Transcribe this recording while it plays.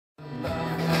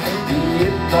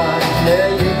Okay,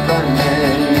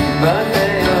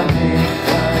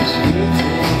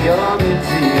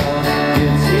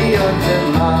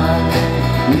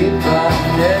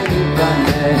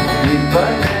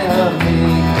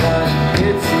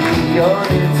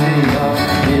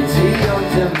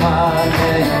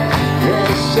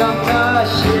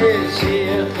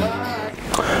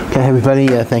 everybody,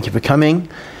 thank you for coming.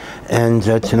 And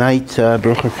tonight,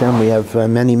 Baruch Hashem, we have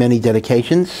many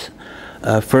dedications.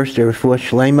 First, a Refua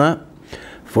Shelema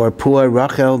for Puah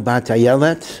Rochel bat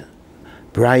Ayelet,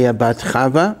 Breya bat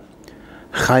Chava,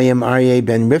 Chaim Aryeh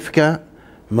ben Rivka,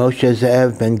 Moshe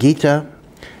Ze'ev ben Gita,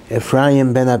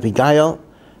 Ephraim ben Avigail,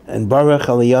 and Baruch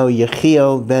Eliyahu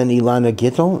Yechiel ben Ilana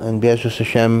Gittle, and Be'ezus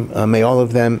Hashem, may all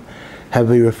of them have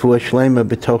a Refua Shelema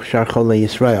b'toch shar cholei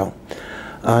Yisrael.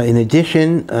 In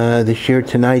addition, the shir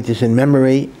tonight is in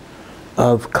memory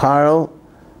of Carl,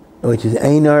 which is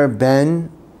Einar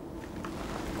ben,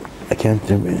 I can't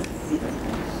remember.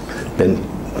 Ben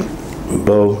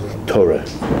Bo Torah.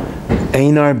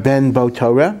 Einar ben Bo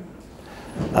Torah,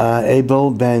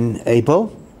 Abel ben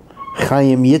Abel,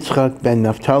 Chaim Yitzchak ben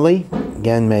Naftali.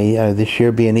 Again, may this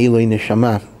year be an Eloi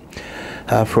Neshama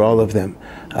for all of them.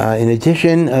 In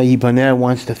addition, Yiboner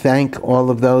wants to thank all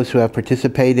of those who have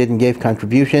participated and gave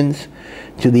contributions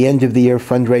to the end of the year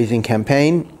fundraising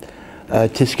campaign,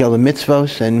 Tiskel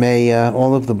Mitzvos, and may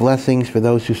all of the blessings for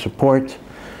those who support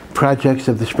projects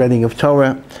of the spreading of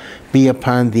Torah be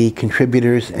upon the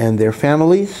contributors and their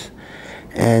families.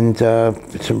 And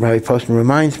Rabbi Poston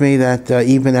reminds me that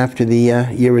even after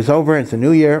the year is over, it's a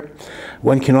new year,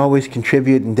 one can always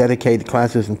contribute and dedicate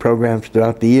classes and programs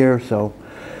throughout the year. So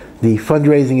the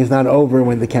fundraising is not over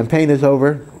when the campaign is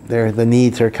over. The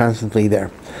needs are constantly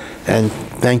there. And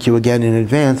thank you again in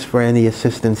advance for any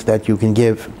assistance that you can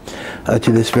give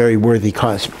to this very worthy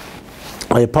cause.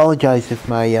 I apologize if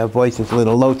my voice is a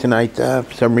little low tonight.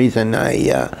 For some reason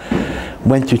I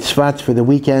went to Tzfat for the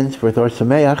weekend for Thor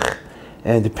Sameach,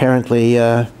 and apparently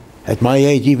at my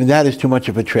age even that is too much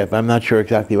of a trip. I'm not sure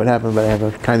exactly what happened, but I have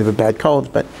a kind of a bad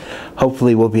cold, but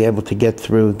hopefully we'll be able to get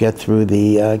through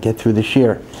the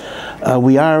shir.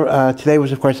 We are today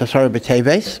was of course Asara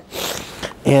B'Teves,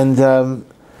 and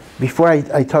before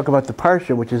I talk about the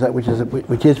Parsha, which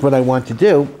is what I want to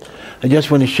do, I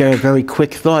just want to share a very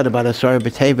quick thought about Asara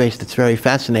B'Teves that's very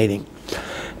fascinating.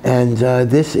 And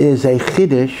this is a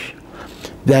chiddush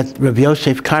that Rav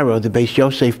Yosef Karo, the Beis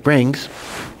Yosef, brings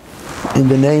in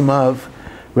the name of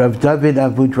Rav David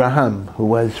Avudraham, who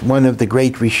was one of the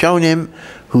great Rishonim,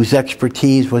 whose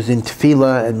expertise was in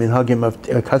tefillah and minhagim of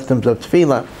customs of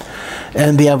tefillah.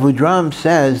 And the Avudraham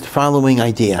says the following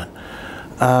idea.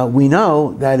 We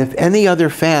know that if any other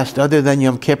fast other than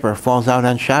Yom Kippur falls out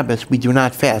on Shabbos, we do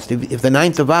not fast. If the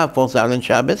 9th of Av falls out on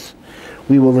Shabbos,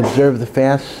 we will observe the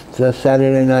fast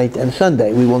Saturday night and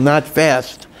Sunday. We will not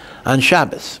fast on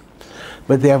Shabbos.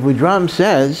 But the Avudraham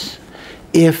says,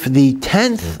 if the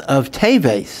 10th of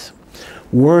Teves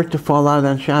were to fall out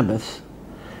on Shabbos,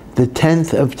 the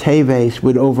 10th of Teves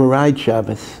would override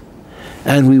Shabbos,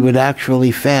 and we would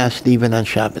actually fast even on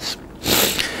Shabbos.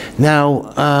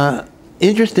 Now,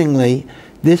 interestingly,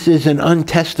 this is an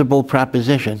untestable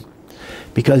proposition,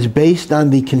 because based on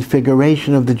the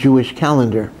configuration of the Jewish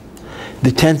calendar, the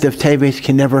 10th of Teves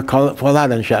can never fall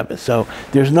out on Shabbos. So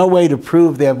there's no way to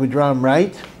prove the Avudraham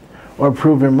right or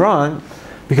prove him wrong,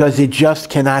 because it just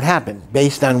cannot happen.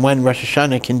 Based on when Rosh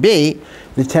Hashanah can be,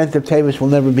 the 10th of Teves will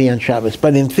never be on Shabbos.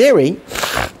 But in theory,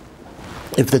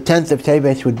 if the 10th of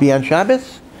Teves would be on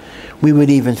Shabbos, we would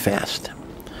even fast.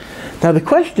 Now the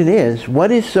question is,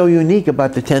 what is so unique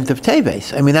about the 10th of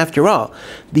Teves? I mean, after all,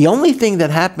 the only thing that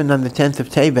happened on the 10th of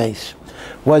Teves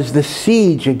was the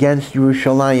siege against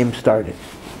Yerushalayim started.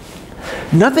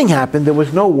 Nothing happened. There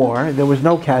was no war. There was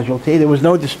no casualty. There was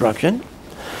no destruction.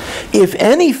 If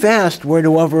any fast were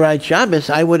to override Shabbos,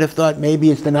 I would have thought maybe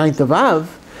it's the 9th of Av,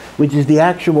 which is the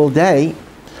actual day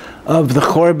of the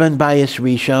Chorban Bayis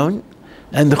Rishon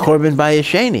and the Chorban Bayis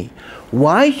Sheni.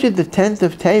 Why should the 10th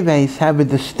of Teves have a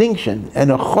distinction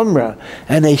and a chumrah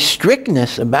and a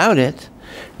strictness about it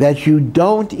that you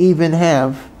don't even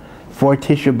have for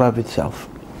Tisha B'Av itself?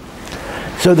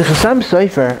 So the Chassam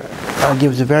Sofer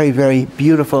gives a very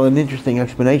beautiful and interesting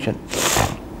explanation.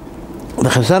 The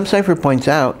Chassam Sofer points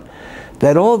out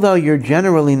that although you're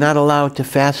generally not allowed to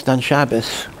fast on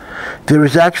Shabbos, there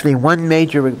is actually one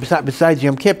major, besides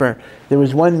Yom Kippur, there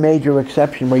is one major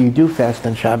exception where you do fast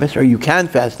on Shabbos, or you can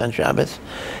fast on Shabbos,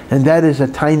 and that is a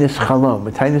tainis chalom.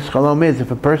 A tainis chalom is if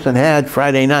a person had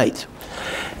Friday night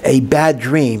a bad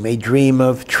dream, a dream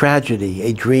of tragedy,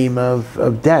 a dream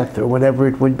of death, or whatever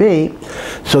it would be.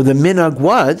 So the minhag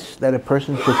was that a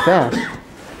person should fast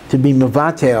to be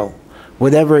mevatel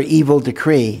whatever evil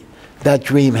decree that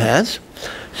dream has.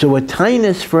 So a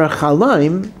tainus for a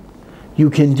chalaim you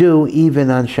can do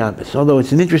even on Shabbos. Although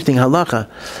it's an interesting halacha,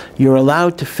 you're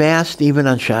allowed to fast even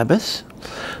on Shabbos,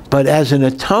 but as an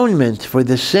atonement for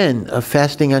the sin of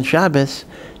fasting on Shabbos,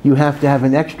 you have to have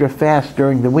an extra fast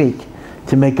during the week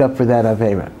to make up for that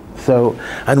avera. So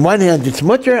on one hand it's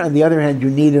mutter, on the other hand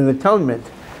you need an atonement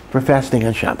for fasting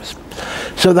on Shabbos.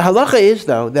 So the halacha is,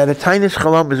 though, that a tainus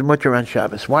chalom is mutter on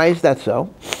Shabbos. Why is that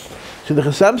so? So the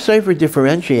Chasam Sofer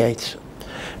differentiates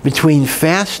between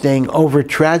fasting over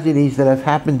tragedies that have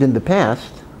happened in the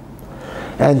past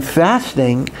and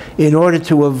fasting in order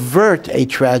to avert a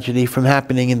tragedy from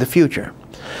happening in the future.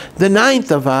 The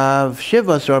 9th of Av,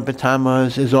 Shivas or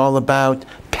B'Tammuz, is all about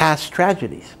past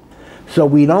tragedies. So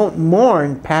we don't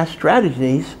mourn past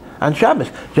tragedies on Shabbos,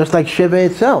 just like Shiva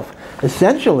itself.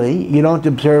 Essentially, you don't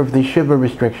observe the Shiva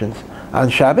restrictions on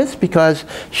Shabbos because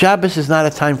Shabbos is not a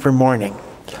time for mourning.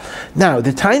 Now,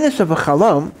 the tainus of a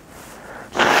chalom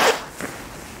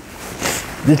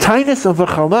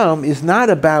is not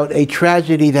about a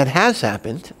tragedy that has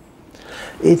happened.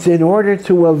 It's in order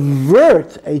to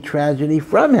avert a tragedy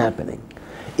from happening.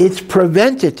 It's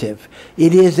preventative.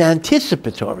 It is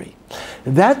anticipatory.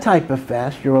 That type of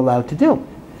fast you're allowed to do.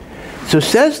 So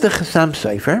says the Chasam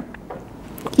Sofer,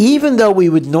 even though we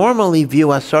would normally view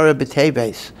Asara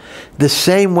B'Teves the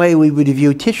same way we would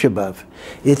view Tisha B'Av,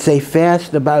 it's a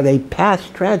fast about a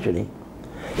past tragedy,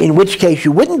 in which case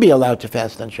you wouldn't be allowed to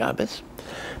fast on Shabbos.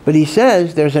 But he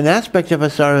says there's an aspect of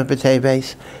Asara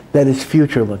B'Teves that is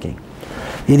future-looking.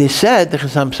 It is said, the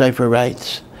Chasam Sofer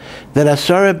writes, that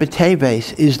Asara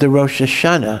B'Teves is the Rosh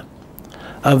Hashanah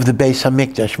of the Beis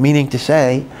HaMikdash, meaning to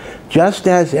say, just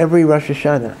as every Rosh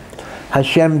Hashanah,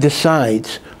 Hashem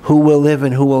decides who will live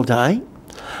and who will die,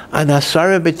 on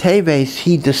Asara B'Teves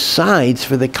he decides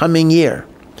for the coming year,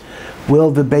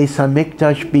 will the Beis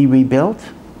HaMikdash be rebuilt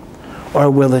or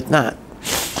will it not?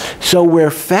 So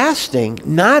we're fasting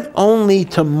not only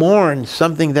to mourn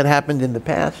something that happened in the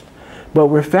past, but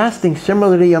we're fasting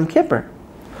similar to Yom Kippur,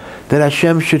 that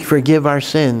Hashem should forgive our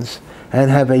sins and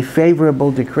have a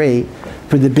favorable decree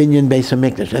for the Binyan Beis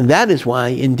HaMikdash. And that is why,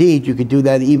 indeed, you could do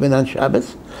that even on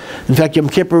Shabbos. In fact, Yom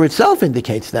Kippur itself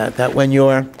indicates that when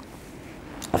you're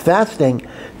fasting,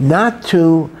 not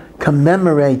to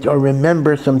commemorate or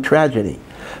remember some tragedy,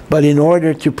 but in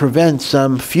order to prevent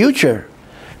some future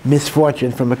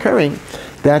misfortune from occurring,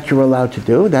 that you're allowed to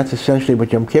do. That's essentially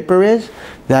what Yom Kippur is.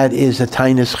 That is a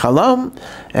tainus chalom,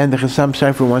 and the Chasam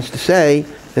Sofer wants to say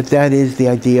that that is the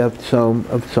idea of Tzom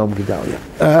Gedalia.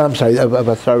 Of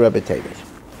Asara B'Teves.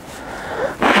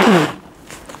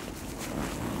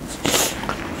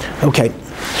 Okay,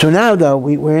 so now though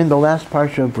we're in the last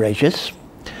Parsha of Breishis,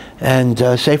 and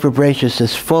Sefer Breishis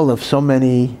is full of so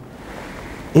many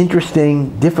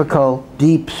interesting, difficult,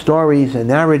 deep stories and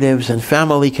narratives and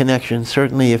family connections.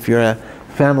 Certainly if you're a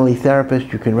family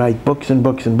therapist, you can write books and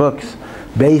books and books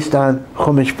based on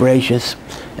Chumash Breishis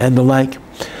and the like.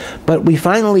 But we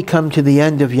finally come to the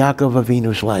end of Yaakov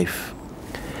Avinu's life.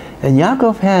 And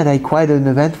Yaakov had quite an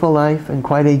eventful life and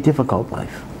quite a difficult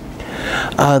life.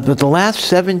 But the last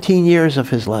 17 years of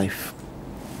his life,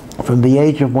 from the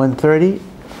age of 130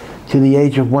 to the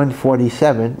age of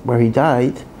 147, where he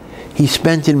died, he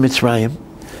spent in Mitzrayim,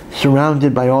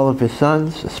 surrounded by all of his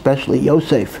sons, especially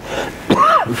Yosef,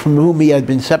 from whom he had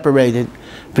been separated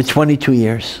for 22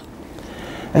 years.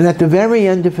 And at the very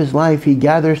end of his life, he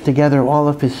gathers together all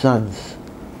of his sons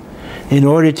in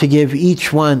order to give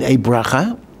each one a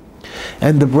bracha.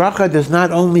 And the bracha does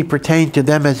not only pertain to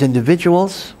them as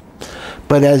individuals,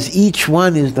 but as each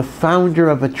one is the founder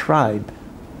of a tribe.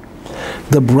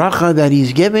 The bracha that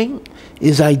he's giving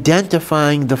is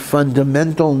identifying the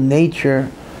fundamental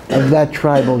nature of that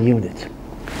tribal unit.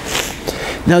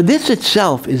 Now this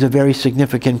itself is a very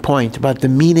significant point about the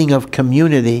meaning of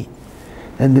community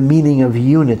and the meaning of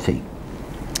unity.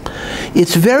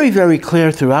 It's very, very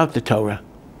clear throughout the Torah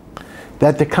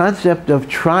that the concept of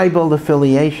tribal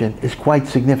affiliation is quite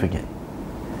significant.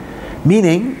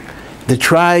 Meaning, the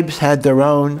tribes had their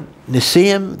own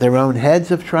Nisim, their own heads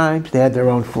of tribes, they had their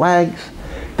own flags,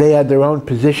 they had their own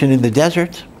position in the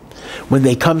desert. When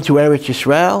they come to Eretz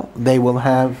Yisrael, they will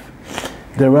have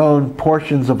their own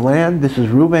portions of land. This is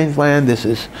Reuben's land, this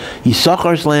is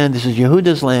Yissachar's land, this is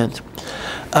Yehuda's land.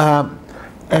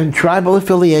 And tribal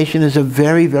affiliation is a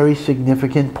very, very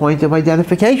significant point of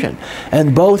identification.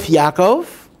 And both Yaakov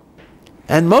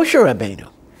and Moshe Rabbeinu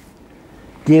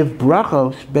give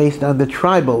brachos based on the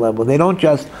tribal level. They don't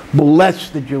just bless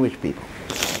the Jewish people.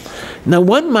 Now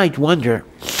one might wonder,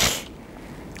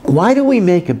 why do we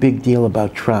make a big deal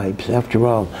about tribes after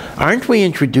all? Aren't we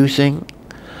introducing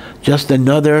just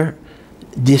another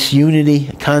disunity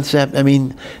concept. I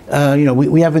mean,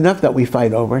 we have enough that we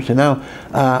fight over. So now,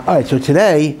 all right, so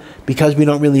today, because we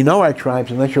don't really know our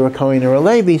tribes, unless you're a Kohen or a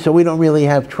Levi, so we don't really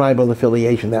have tribal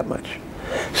affiliation that much.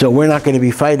 So we're not going to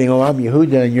be fighting, oh, I'm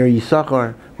Yehuda and you're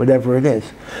Yisachar, whatever it is.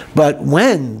 But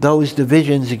when those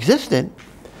divisions existed,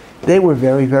 they were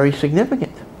very, very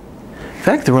significant. In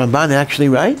fact, the Ramban actually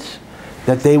writes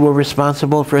that they were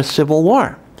responsible for a civil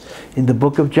war. In the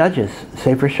book of Judges,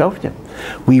 Sefer Shoftim,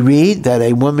 we read that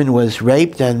a woman was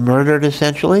raped and murdered,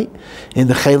 essentially, in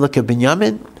the Chelek of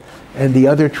Binyamin, and the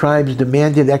other tribes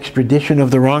demanded extradition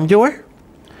of the wrongdoer,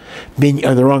 the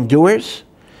wrongdoers.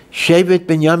 Shevet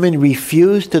Binyamin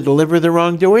refused to deliver the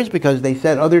wrongdoers because they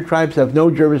said other tribes have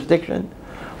no jurisdiction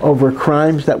over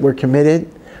crimes that were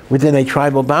committed within a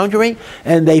tribal boundary,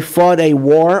 and they fought a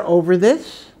war over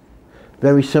this,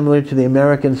 very similar to the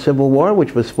American Civil War,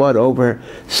 which was fought over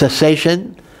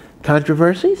cessation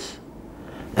controversies,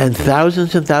 and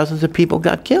thousands of people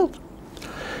got killed.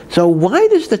 So why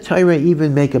does the Torah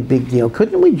even make a big deal?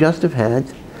 Couldn't we just have had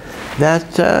that,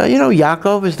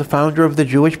 Yaakov is the founder of the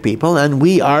Jewish people, and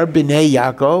we are Bnei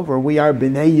Yaakov, or we are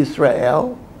Bnei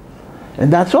Yisrael,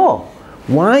 and that's all.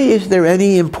 Why is there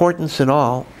any importance at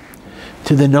all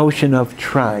to the notion of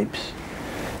tribes?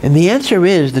 And the answer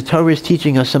is, the Torah is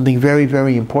teaching us something very,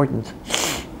 very important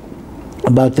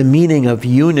about the meaning of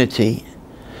unity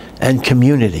and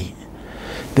community.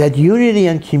 That unity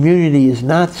and community is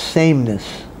not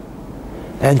sameness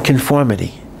and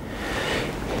conformity.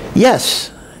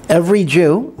 Yes, every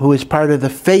Jew who is part of the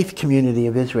faith community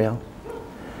of Israel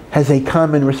has a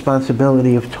common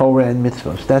responsibility of Torah and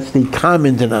mitzvos. That's the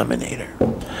common denominator.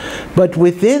 But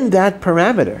within that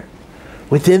parameter,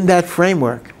 within that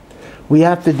framework, we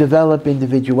have to develop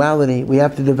individuality. We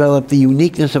have to develop the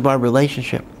uniqueness of our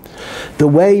relationship. The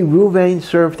way Reuven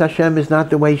served Hashem is not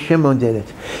the way Shimon did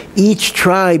it. Each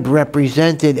tribe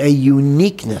represented a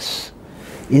uniqueness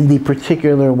in the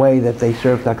particular way that they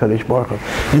served HaKadosh Baruch Hu.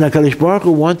 And HaKadosh Baruch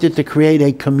Hu wanted to create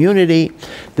a community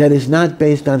that is not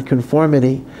based on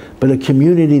conformity, but a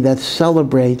community that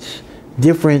celebrates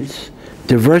difference,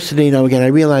 diversity. Now again, I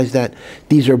realize that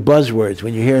these are buzzwords.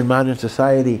 When you hear in modern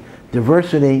society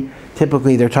diversity,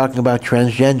 typically they're talking about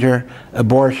transgender,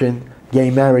 abortion, gay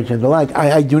marriage, and the like.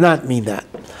 I do not mean that.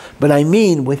 But I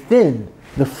mean within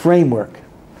the framework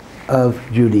of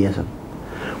Judaism.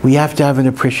 We have to have an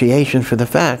appreciation for the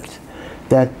fact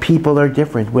that people are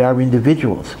different. We are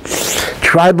individuals.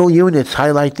 Tribal units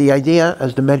highlight the idea,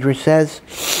 as the Medrash says,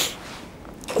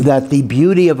 that the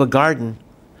beauty of a garden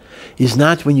is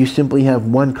not when you simply have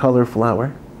one color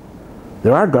flower.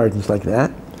 There are gardens like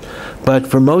that. But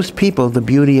for most people, the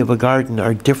beauty of a garden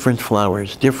are different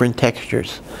flowers, different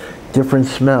textures, different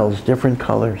smells, different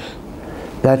colors.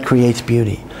 That creates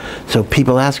beauty. So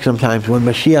people ask sometimes, when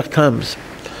Moshiach comes,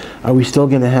 are we still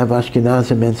going to have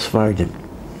Ashkenazim and Sephardim?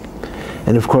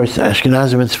 And of course,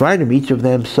 Ashkenazim and Sephardim, each of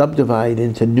them subdivide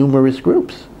into numerous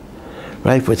groups.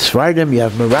 Right? With Sephardim, you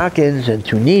have Moroccans and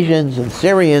Tunisians and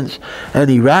Syrians and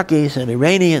Iraqis and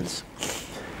Iranians.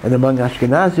 And among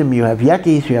Ashkenazim, you have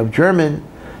Yekis, you have German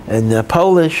and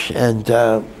Polish and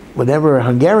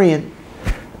Hungarian,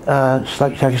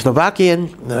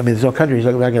 Czechoslovakian. I mean, there's no country in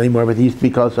Czechoslovakia anymore, but it used to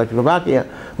be called Czechoslovakia.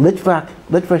 Litva,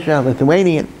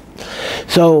 Lithuanian.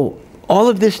 So all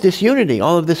of this disunity,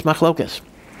 all of this machlokas,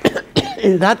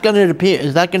 is not going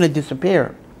to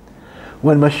disappear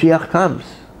when Moshiach comes?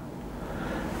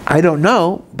 I don't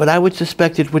know, but I would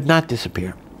suspect it would not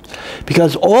disappear.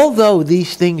 Because although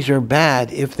these things are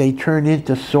bad if they turn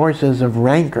into sources of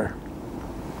rancor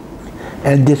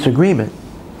and disagreement,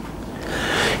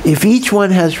 if each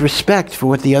one has respect for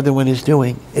what the other one is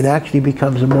doing, it actually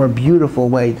becomes a more beautiful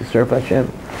way to serve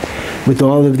Hashem, with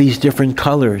all of these different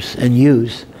colors and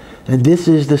hues. And this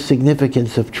is the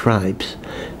significance of tribes.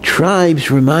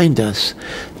 Tribes remind us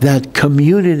that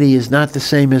community is not the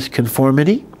same as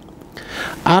conformity.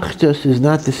 Achdus is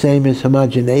not the same as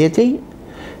homogeneity.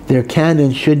 There can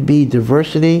and should be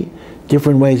diversity,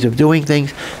 different ways of doing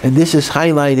things, and this is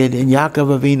highlighted in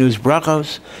Yaakov Avinu's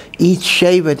brachos. Each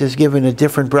shevet is given a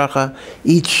different bracha.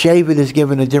 Each shevet is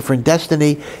given a different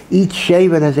destiny. Each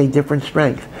shevet has a different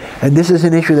strength. And this is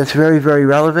an issue that's very, very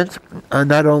relevant,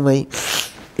 not only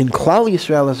in Klal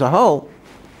Yisrael as a whole,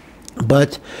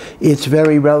 but it's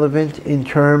very relevant in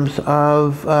terms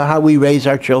of how we raise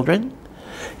our children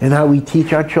and how we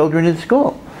teach our children in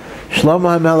school.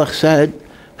 Shlomo HaMelech said,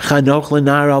 Chanoch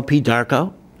lenar al pi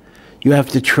darko. You have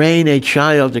to train a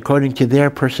child according to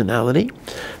their personality.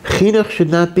 Chinuch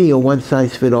should not be a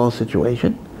one-size-fits-all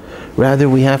situation. Rather,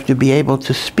 we have to be able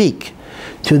to speak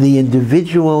to the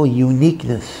individual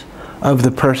uniqueness of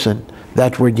the person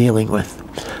that we're dealing with.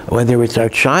 Whether it's our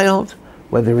child,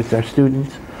 whether it's our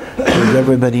students. As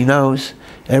everybody knows,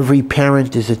 every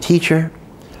parent is a teacher,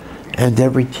 and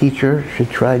every teacher should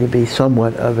try to be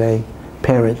somewhat of a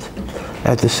parent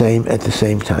at the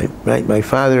same time, right? My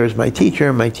father is my teacher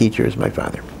is my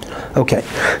father. Okay,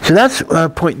 so that's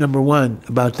point number one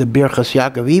about the Birchas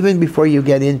Yaakov, even before you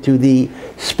get into the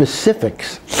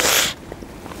specifics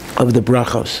of the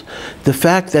brachos. The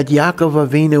fact that Yaakov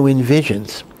Avinu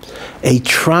envisions a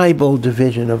tribal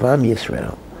division of Am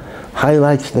Yisrael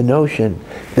highlights the notion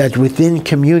that within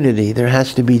community there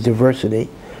has to be diversity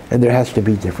and there has to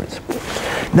be difference.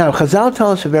 Now, Chazal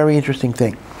tell us a very interesting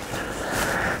thing.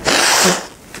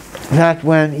 That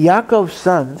when Yaakov's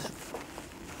sons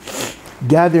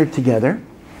gathered together,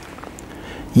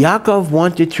 Yaakov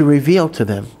wanted to reveal to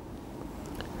them,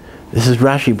 this is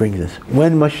Rashi brings this,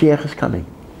 when Moshiach is coming.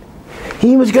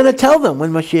 He was going to tell them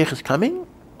when Moshiach is coming.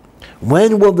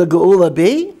 When will the Geula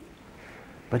be?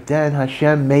 But then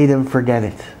Hashem made him forget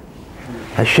it.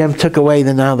 Hashem took away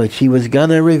the knowledge. He was going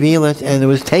to reveal it, and it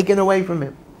was taken away from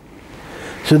him.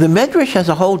 So the Medrash has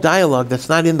a whole dialogue that's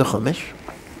not in the Chumash,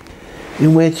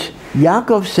 in which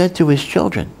Yaakov said to his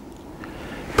children,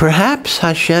 perhaps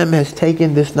Hashem has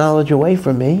taken this knowledge away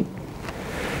from me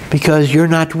because you're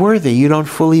not worthy. You don't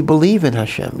fully believe in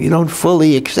Hashem. You don't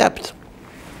fully accept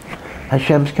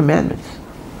Hashem's commandments.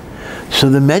 So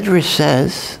the Medrash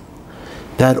says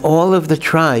that all of the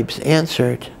tribes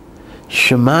answered,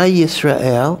 Shema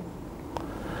Yisrael,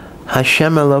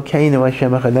 Hashem Elokeinu,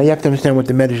 Hashem Echad. Now you have to understand what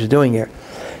the Medrash is doing here.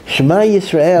 Shema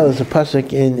Yisrael is a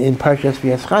pasuk in Parsha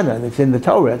V'Yaschanan. It's in the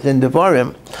Torah, it's in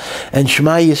Devarim. And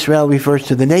Shema Yisrael refers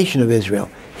to the nation of Israel.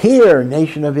 Hear,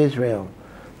 nation of Israel,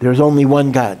 there's only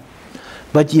one God.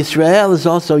 But Yisrael is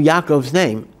also Yaakov's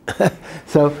name.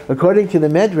 So according to the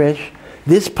Medrash,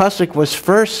 this pasuk was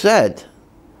first said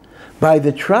by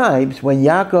the tribes when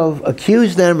Yaakov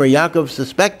accused them, or Yaakov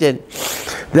suspected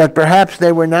that perhaps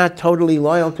they were not totally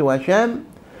loyal to Hashem.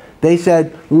 They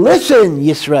said, listen,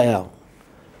 Yisrael.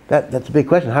 That's a big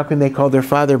question. How can they call their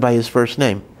father by his first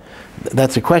name?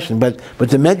 That's a question. But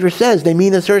the Medrash says they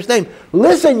mean his first name.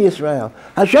 Listen, Yisrael.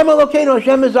 Hashem Elokeinu,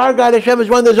 Hashem is our God, Hashem is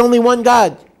one, there's only one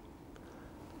God.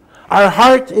 Our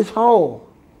heart is whole.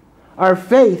 Our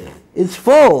faith is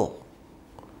full.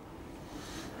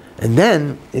 And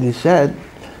then it is said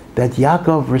that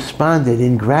Yaakov responded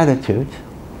in gratitude.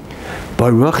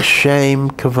 Baruch Shem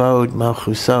Kavod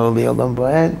Malchuso Li'olam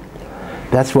Va'ed.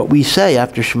 That's what we say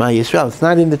after Shema Yisrael. It's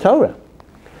not in the Torah.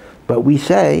 But we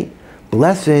say,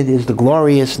 blessed is the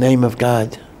glorious name of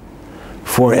God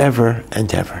forever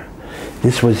and ever.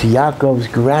 This was Yaakov's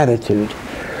gratitude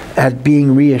at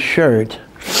being reassured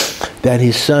that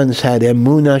his sons had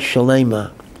Emunah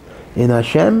Shelema in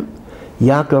Hashem.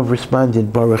 Yaakov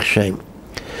responded, Baruch Shem.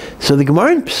 So the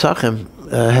Gemara in Pesachim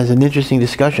has an interesting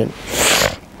discussion.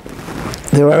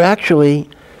 There are actually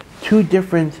two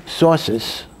different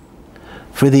sources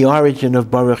for the origin of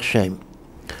Baruch Shem.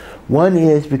 One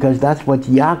is because that's what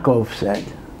Yaakov said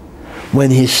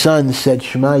when his son said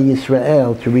Shema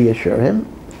Yisrael to reassure him.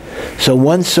 So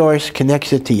one source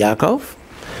connects it to Yaakov.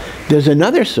 There's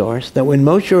another source that when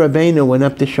Moshe Rabbeinu went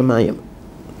up to Shemayim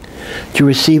to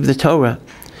receive the Torah,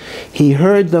 he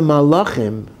heard the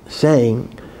Malachim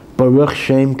saying, Baruch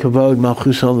Shem Kavod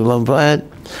Malchus Olam Va'ed,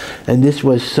 and this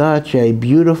was such a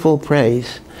beautiful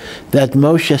praise that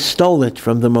Moshe stole it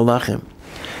from the Malachim,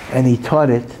 and he taught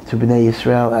it to Bnei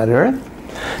Yisrael at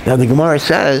earth. Now the Gemara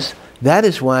says, that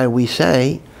is why we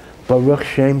say, Baruch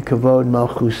Shem Kavod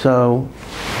Malchuso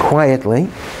quietly,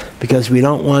 because we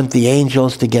don't want the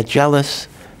angels to get jealous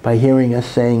by hearing us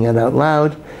saying it out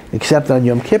loud, except on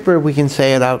Yom Kippur we can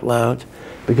say it out loud,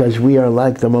 because we are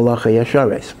like the Malachei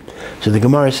Yashares. So the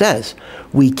Gemara says,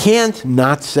 we can't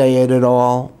not say it at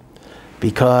all,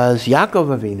 because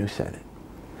Yaakov Avinu said it.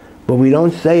 But we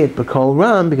don't say it b'kol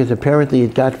ram, because apparently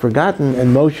it got forgotten,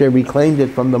 and Moshe reclaimed it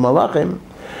from the Malachim.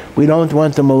 We don't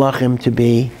want the Malachim to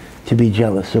be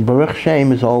jealous. So Baruch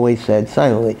Shem is always said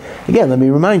silently. Again, let me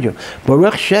remind you,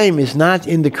 Baruch Shem is not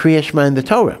in the Kriya Shema in the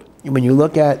Torah. When you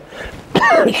look at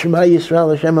Shema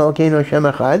Yisrael, Hashem Elokeinu, Hashem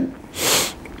Echad,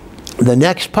 the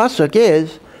next pasuk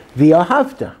is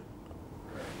V'ahavta.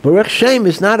 Baruch Shem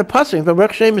is not a pasuk.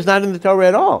 Baruch Shem is not in the Torah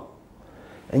at all.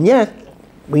 And yet,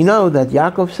 we know that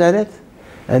Yaakov said it,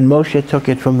 and Moshe took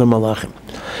it from the Malachim.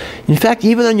 In fact,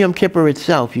 even on Yom Kippur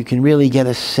itself, you can really get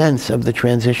a sense of the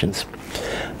transitions.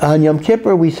 On Yom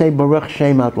Kippur, we say Baruch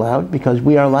Shem out loud, because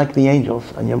we are like the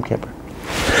angels on Yom Kippur.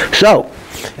 So,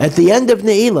 at the end of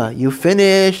Ne'ilah, you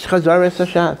finished Chazaras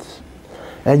Hashatz,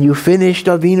 and you finished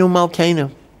Avinu Malkeinu.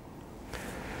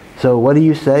 So what do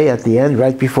you say at the end,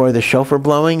 right before the shofar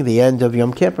blowing, the end of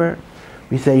Yom Kippur?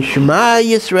 We say Shema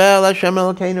Yisrael Hashem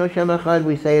Elokeinu Hashem Echad.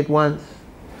 We say it once.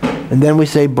 And then we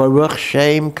say Baruch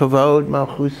Shem Kavod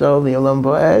Malchuso Li'olam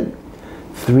Va'ed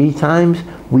 3 times.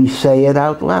 We say it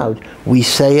out loud. We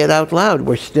say it out loud.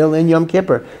 We're still in Yom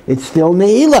Kippur. It's still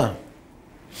Ne'ilah.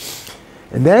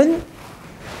 And then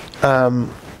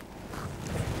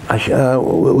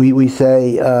we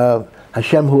say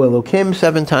Hashem Hu Elokim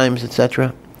 7 times,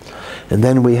 etc. And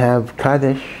then we have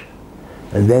Kaddish.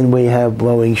 And then we have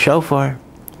blowing shofar.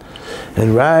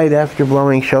 And right after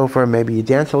blowing shofar, maybe you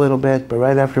dance a little bit, but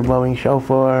right after blowing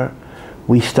shofar,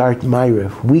 we start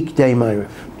Ma'ariv, weekday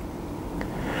Ma'ariv.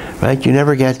 Right? You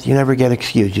never get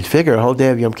excused. You'd figure a whole day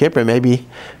of Yom Kippur, maybe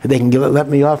they can let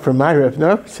me off from Ma'ariv.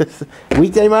 No, it's just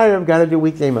weekday Ma'ariv, got to do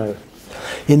weekday Ma'ariv.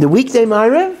 In the weekday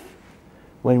Ma'ariv,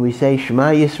 when we say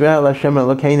Shema Yisrael Hashem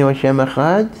Elokeinu Hashem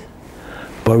Echad,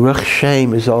 Baruch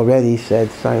Shem is already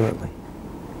said silently.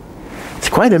 It's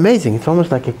quite amazing. It's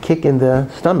almost like a kick in the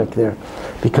stomach there,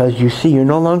 because you see you're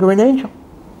no longer an angel.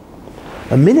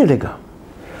 A minute ago,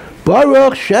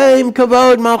 Baruch Shem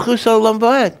Kavod Malchus Olam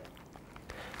Va'ed,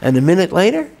 and a minute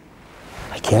later,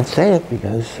 I can't say it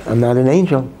because I'm not an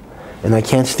angel, and I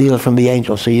can't steal it from the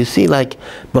angel. So you see, like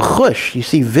b'chush, you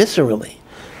see viscerally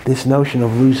this notion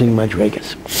of losing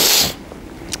madregas.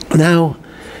 Now,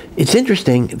 it's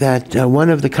interesting that one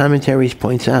of the commentaries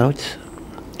points out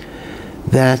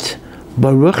that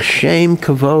Baruch Shem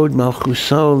Kavod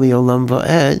Malchuso Li'olam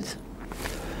Va'ed,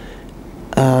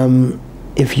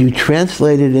 if you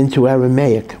translate it into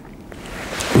Aramaic,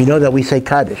 we know that we say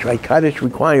Kaddish, right? Kaddish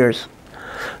requires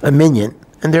a minyan,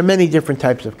 and there are many different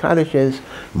types of Kaddishes,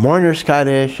 mourner's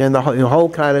Kaddish, and the whole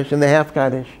Kaddish, and the half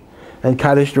Kaddish, and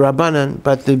Kaddish D'Rabbanan,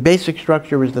 but the basic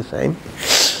structure is the same.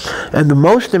 And the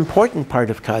most important part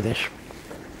of Kaddish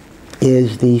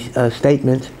is the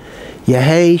statement,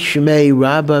 Yehei Shmei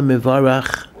Rabba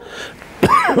Mivarach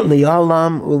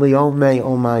Li'olam U'Li'olmei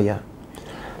Olmaya.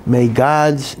 May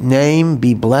God's name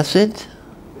be blessed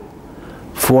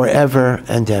forever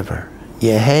and ever.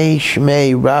 Yehei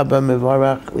Shmei Rabba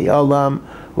Mivarach Li'olam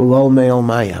U'Li'olmei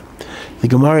Olmaya. The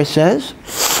Gemara says,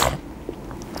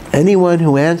 anyone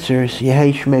who answers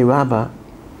Yehei Shmei Rabba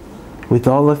with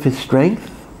all of his strength,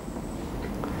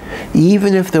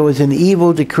 even if there was an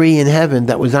evil decree in heaven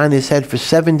that was on his head for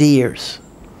 70 years,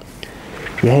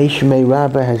 Yehei Shmei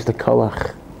Rabba has the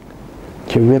koach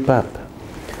to rip up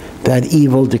that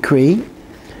evil decree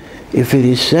if it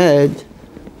is said,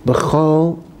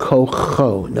 B'chol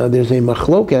kocho. Now there's a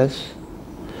machlokas.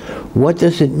 What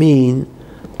does it mean,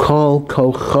 kol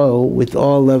kocho, with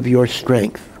all of your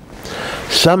strength?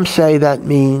 Some say that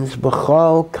means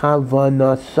B'chol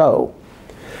kavanaso,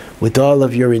 with all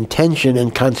of your intention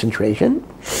and concentration.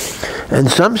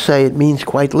 And some say it means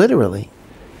quite literally,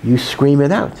 you scream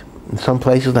it out. In some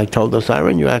places like Toldos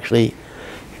Aaron, you actually,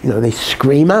 they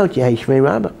scream out Yehei Shmei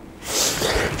Rabba.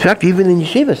 In fact, even in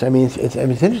yeshivas, I mean, it's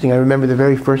interesting. I remember the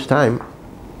very first time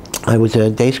I was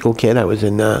a day school kid. I was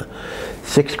in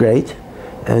 6th grade,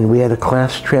 and we had a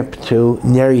class trip to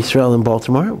Ner Yisrael in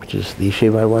Baltimore, which is the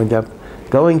yeshiva I wound up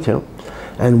going to.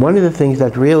 And one of the things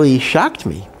that really shocked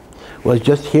me was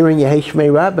just hearing Yehei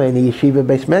Shmei Rabba in the yeshiva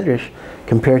Beis Medrash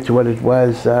compared to what it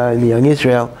was in the Young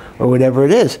Israel or whatever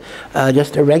it is.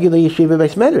 Just a regular yeshiva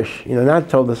Beis Medrash, not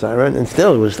Toldos Aaron, and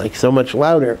still it was like so much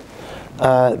louder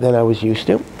than I was used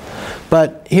to.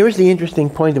 But here's the interesting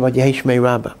point about Yehei Shmei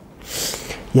Rabba.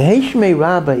 Yehei Shmei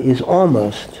Rabba is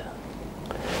almost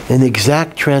an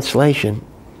exact translation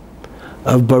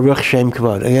of Baruch Shem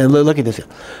Kavod. Again, look at this.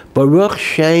 Baruch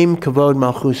Shem Kavod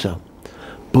Malchuso.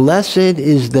 Blessed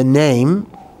is the name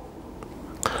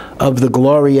of the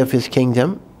glory of his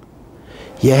kingdom.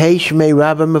 Yehei Shmei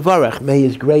Rabba Mevarach. May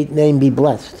his great name be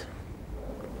blessed.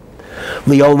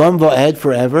 Li'olam va'ed,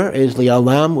 forever, is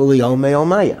Li'olam U'Li'olmei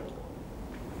Olmaya.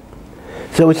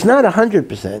 So it's not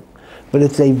 100%, but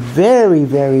it's a very,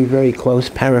 very, very close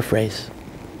paraphrase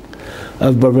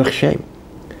of Baruch Shem.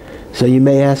 So you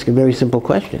may ask a very simple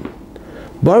question.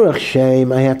 Baruch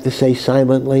Shem, I have to say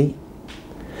silently,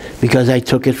 because I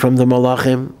took it from the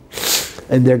Malachim,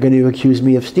 and they're going to accuse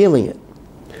me of stealing it.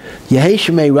 Yehei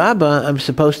Shmei Rabba, I'm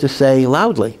supposed to say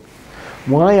loudly.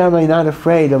 Why am I not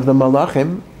afraid of the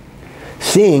Malachim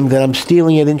seeing that I'm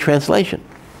stealing it in translation?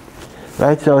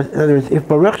 Right? So, in other words, if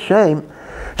Baruch Shem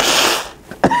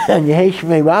and Yehei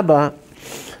Shmei Rabba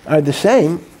are the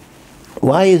same,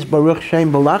 why is Baruch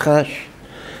Shem b'lachash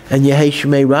and Yehei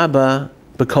Shmei Rabba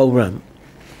b'kol ram?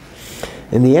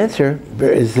 And the answer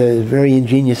is a very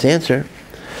ingenious answer.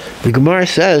 The Gemara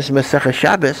says, Masechah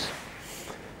Shabbos,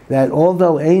 that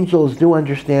although angels do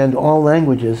understand all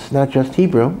languages, not just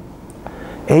Hebrew,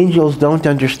 angels don't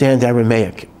understand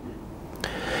Aramaic.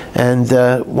 And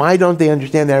why don't they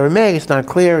understand Aramaic? It's not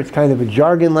clear. It's kind of a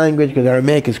jargon language because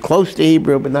Aramaic is close to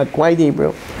Hebrew, but not quite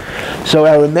Hebrew. So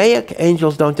Aramaic,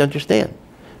 angels don't understand.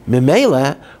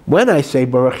 Memela, when I say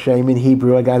Baruch Shem in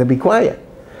Hebrew, I got to be quiet.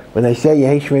 When I say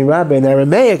Yehi Shmei Rabbi in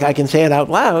Aramaic, I can say it out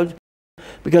loud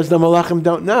because the Malachim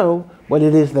don't know what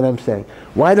it is that I'm saying.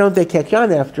 Why don't they catch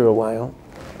on after a while?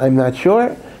 I'm not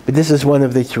sure, but this is one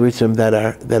of the terutzim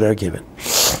that are given.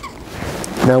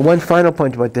 Now, one final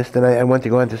point about this, then I want to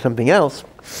go on to something else.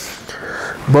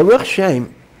 Baruch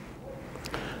Shem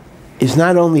is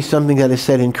not only something that is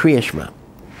said in Kriya Shema,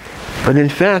 but in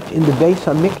fact, in the Beis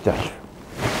HaMikdash,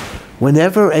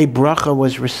 whenever a bracha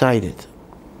was recited,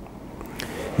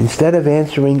 instead of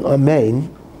answering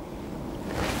Amen,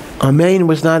 Amen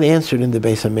was not answered in the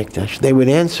Beis HaMikdash. They would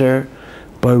answer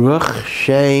Baruch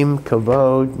Shem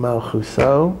Kavod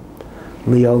Malchuso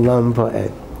Liolam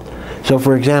Va'ed. So,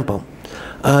 for example,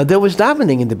 there was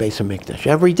davening in the Beis HaMikdash.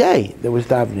 Every day there was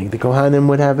davening. The Kohanim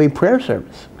would have a prayer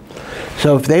service.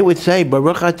 So if they would say,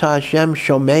 Baruch Atah Hashem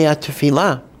Shomea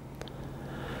Tefillah,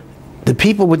 the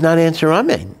people would not answer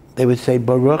Amen. They would say,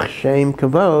 Baruch Shem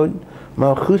Kavod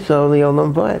Malchuso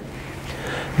Liolam Va'ed.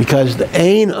 Because the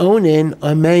Ein Onin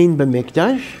Amen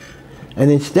B'Mikdash, and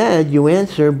instead you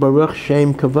answer Baruch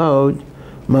Shem Kavod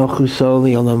Malchuso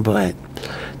Liolam Va'ed.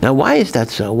 Now, why is that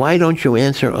so? Why don't you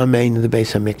answer Amen in the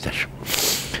Beis HaMikdash?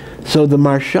 So the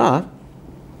Marsha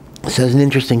says an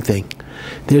interesting thing.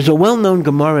 There's a well-known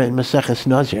Gemara in Maseches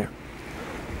Nazir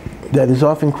that is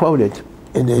often quoted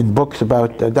in books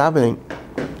about davening.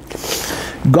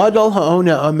 Gadol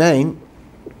ha'ona Amen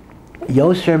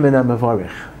yoser min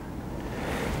ha'mavarich.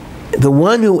 The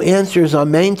one who answers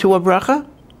Amen to a bracha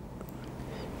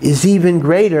is even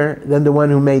greater than the one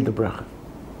who made the bracha.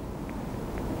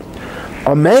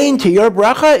 Amen to your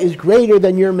bracha is greater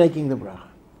than your making the bracha.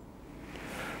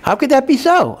 How could that be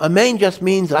so? Amen just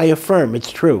means I affirm,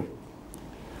 it's true.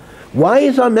 Why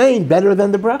is Amen better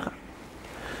than the bracha?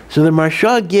 So the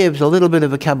Marsha gives a little bit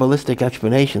of a Kabbalistic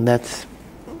explanation,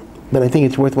 but I think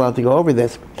it's worthwhile to go over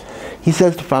this. He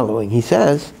says the following. He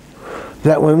says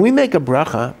that when we make a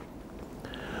bracha,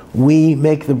 we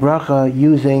make the bracha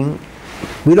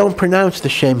we don't pronounce the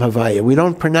Shem Havaya. We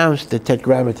don't pronounce the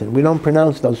Tetragrammaton. We don't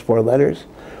pronounce those 4 letters.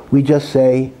 We just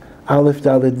say Aleph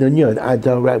Daled Nun Yud.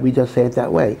 Adal, right? We just say it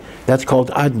that way. That's called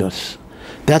Adnus.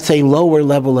 That's a lower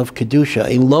level of Kedusha,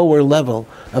 a lower level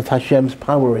of Hashem's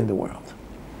power in the world.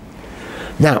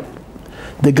 Now,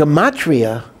 the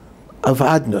gematria of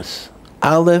Adnus,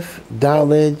 Aleph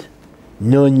Daled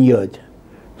Nun Yud.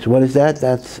 So what is that?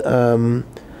 That's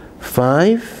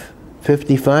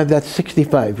 55, that's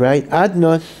 65, right?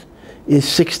 Adnos is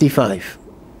 65.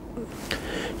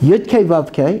 Yud Kei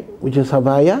Vav Kei, which is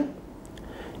Havaya,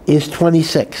 is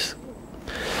 26.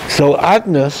 So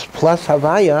Adnos plus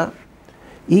Havaya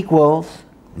equals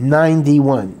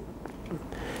 91.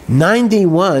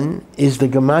 91 is the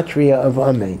gematria of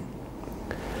Amen.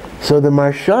 So the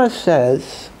Marsha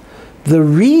says the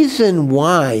reason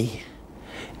why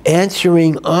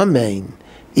answering Amen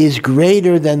is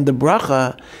greater than the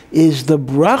bracha is the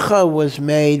bracha was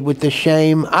made with the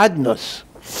Shem Adnos.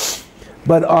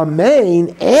 But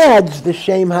Amen adds the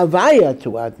Shem Havaya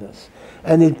to Adnos.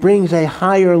 And it brings a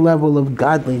higher level of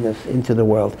godliness into the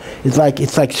world. It's like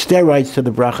steroids to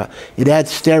the bracha. It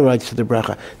adds steroids to the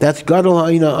bracha. That's Gadol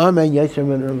ha'ina Amen Yosher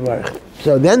min ha'mavarich.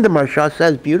 So then the Marsha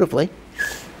says beautifully,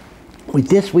 with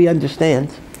this we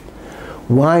understand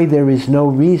why there is no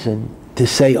reason to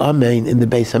say Amen in the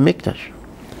Beis HaMikdash.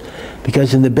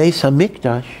 Because in the Beis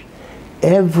HaMikdash,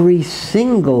 every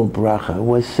single bracha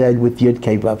was said with Yud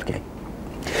Kei Vav Kei.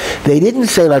 They didn't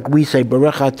say like we say,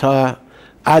 Baruch Atah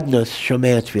Adnos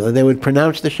Shomei Tefillah. They would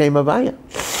pronounce the Shem Havaya.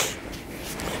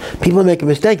 People make a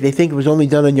mistake. They think it was only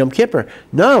done on Yom Kippur.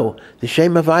 No, the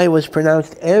Shem Havaya was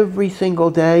pronounced every single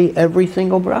day, every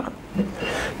single bracha.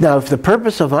 Now, if the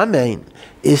purpose of Amen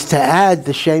is to add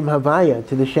the Shem Havaya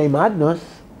to the Shem Adnos,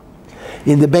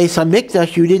 in the Beis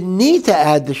HaMikdash, you didn't need to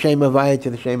add the Shem Havaya to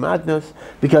the Shem Adnos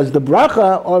because the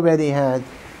bracha already had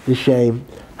the Shem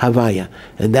Havaya.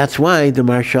 And that's why the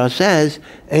Marsha says,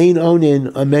 Ein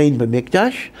Onin Amen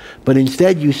B'Mikdash, but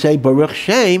instead you say Baruch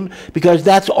Shem, because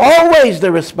that's always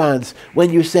the response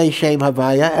when you say Shem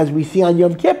Havaya, as we see on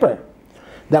Yom Kippur.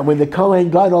 That when the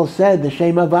Kohen Gadol said the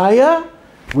Shem Havaya,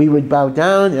 we would bow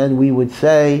down and we would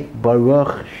say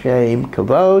Baruch Shem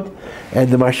Kavod. And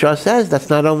the Marsha says that's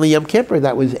not only Yom Kippur,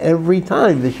 that was every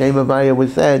time the Shem Havaya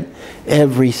was said,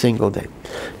 every single day.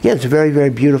 Yeah, it's a very, very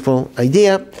beautiful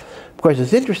idea. Of course,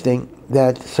 it's interesting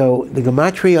that, so the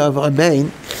gematria of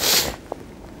Amen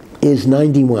is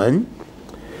 91,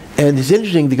 and it's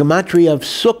interesting, the gematria of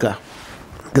Sukkah,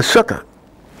 the Sukkah,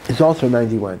 is also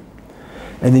 91.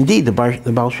 And indeed, the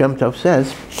Baal Shem Tov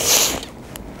says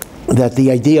that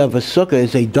the idea of a sukkah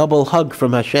is a double hug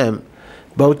from Hashem,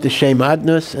 both the Shem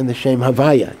Adnus and the Shem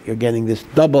Havaya. You're getting this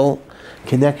double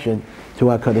connection to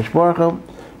HaKadosh Baruch Hu,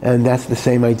 and that's the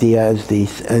same idea as the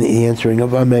answering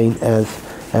of Amen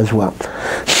as well.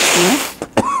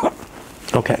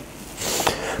 Okay.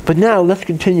 But now let's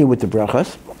continue with the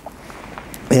brachas.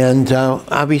 And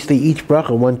obviously each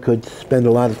bracha one could spend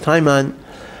a lot of time on,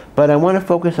 but I want to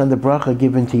focus on the bracha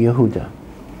given to Yehuda.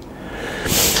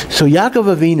 So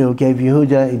Yaakov Avinu gave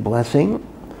Yehuda a blessing,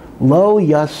 Lo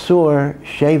Yasur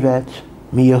Shevet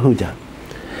Mi Yehuda.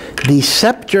 The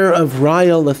scepter of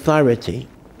royal authority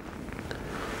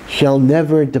shall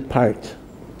never depart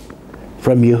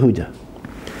from Yehuda.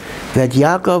 That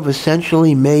Yaakov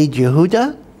essentially made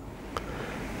Yehuda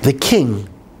the king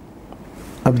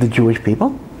of the Jewish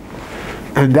people.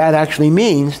 And that actually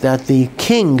means that the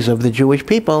kings of the Jewish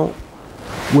people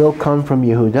will come from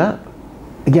Yehuda,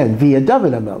 again, via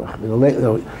David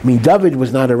HaMelech. I mean, David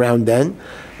was not around then,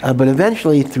 but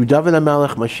eventually through David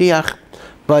HaMelech, Moshiach,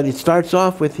 but it starts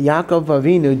off with Yaakov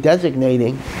Avinu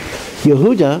designating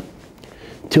Yehuda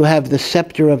to have the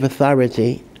scepter of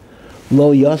authority,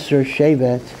 Lo Yasser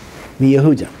Shevet Mi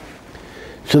Yehuda.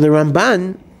 So the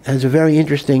Ramban has a very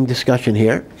interesting discussion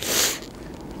here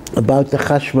about the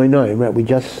Chashmonaim. Right? We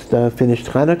just finished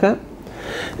Hanukkah,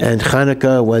 and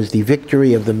Hanukkah was the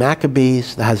victory of the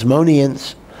Maccabees, the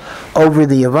Hasmoneans, over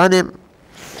the Yevanim,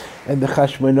 and the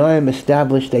Chashmonaim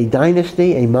established a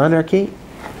dynasty, a monarchy,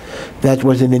 that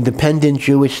was an independent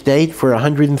Jewish state for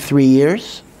 103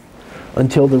 years,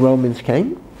 until the Romans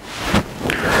came.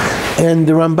 And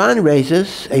the Ramban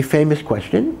raises a famous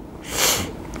question,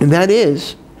 and that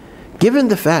is, given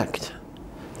the fact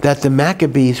that the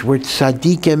Maccabees were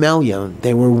tzaddikim elyon,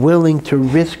 they were willing to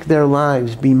risk their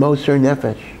lives, be moser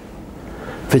nefesh,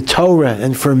 for Torah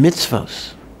and for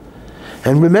mitzvos.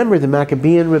 And remember, the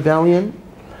Maccabean rebellion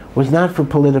was not for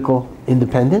political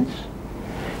independence.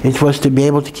 It was to be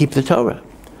able to keep the Torah.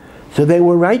 So they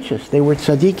were righteous, they were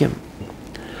tzaddikim.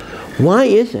 Why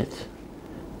is it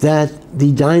that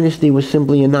the dynasty was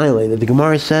simply annihilated? The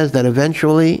Gemara says that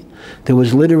eventually there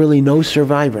was literally no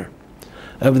survivor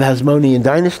of the Hasmonean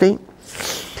dynasty,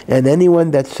 and anyone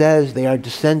that says they are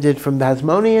descended from the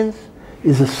Hasmoneans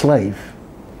is a slave.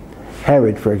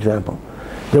 Herod, for example.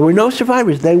 There were no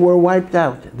survivors. They were wiped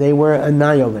out. They were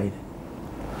annihilated.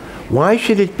 Why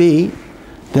should it be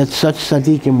that such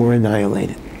tzaddikim were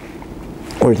annihilated?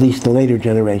 Or at least the later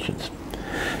generations.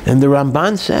 And the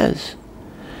Ramban says,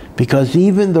 because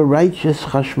even the righteous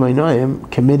Chashmonaim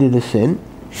committed a sin,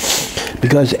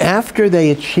 because after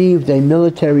they achieved a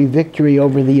military victory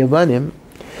over the Yevanim,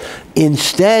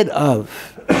 instead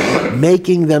of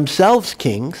making themselves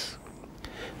kings,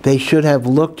 they should have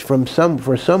looked for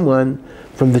someone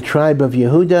from the tribe of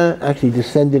Yehuda, actually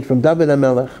descended from David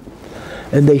HaMelech,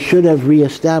 and they should have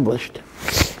reestablished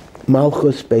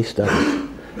Malchus based on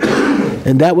it.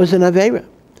 And that was an Aveira.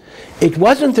 It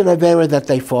wasn't an Aveira that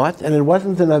they fought, and it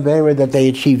wasn't an Aveira that they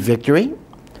achieved victory.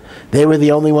 They were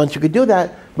the only ones who could do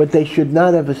that, but they should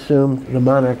not have assumed the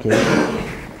monarchy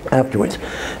afterwards.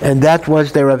 And that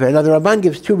was their Aveira. Now the Ramban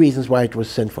gives two reasons why it was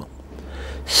sinful.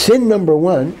 Sin number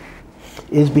one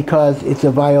is because it's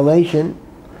a violation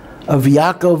of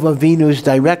Yaakov Avinu's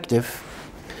directive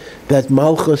that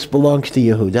Malchus belongs to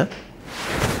Yehuda.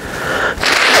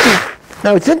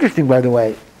 Now it's interesting, by the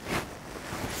way,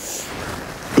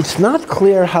 it's not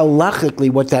clear halachically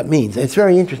what that means. It's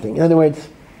very interesting. In other words,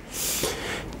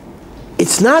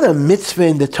 it's not a mitzvah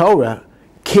in the Torah,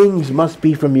 kings must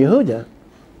be from Yehuda.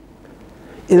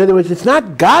 In other words, it's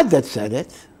not God that said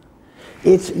it.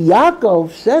 It's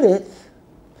Yaakov said it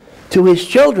to his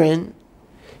children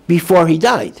before he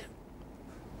died.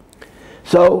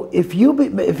 So if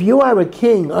you are a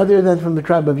king other than from the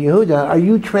tribe of Yehuda, are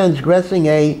you transgressing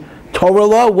a Torah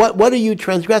law? What are you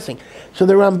transgressing? So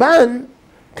the Ramban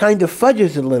kind of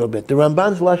fudges it a little bit. The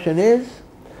Ramban's lashon is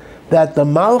that the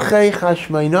Malchei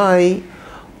Chashmonai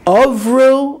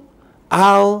Avru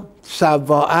al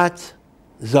Tzavaat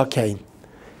Zakein.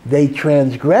 They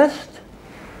transgressed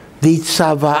the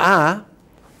Tzava'ah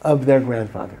of their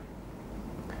grandfather.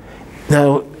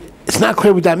 Now, it's not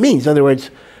clear what that means. In other words,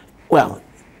 well,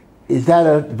 is that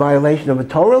a violation of a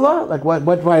Torah law? Like what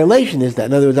violation is that?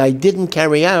 In other words, I didn't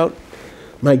carry out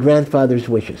my grandfather's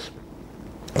wishes.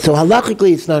 So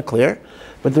halachically it's not clear,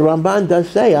 but the Ramban does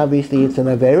say obviously it's an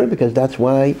Aveira because that's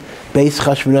why Beis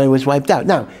Chashmonai was wiped out.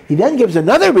 Now, he then gives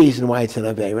another reason why it's an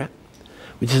Aveira,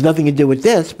 which has nothing to do with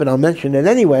this, but I'll mention it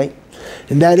anyway,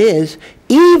 and that is,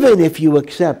 even if you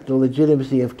accept the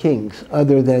legitimacy of kings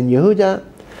other than Yehuda,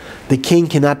 the king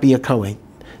cannot be a Kohen.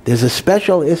 There's a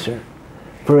special isser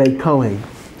for a Kohen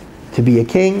to be a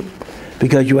king,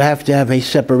 because you have to have a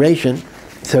separation,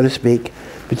 so to speak,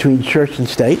 between church and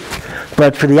state.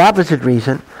 But for the opposite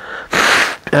reason,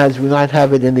 as we might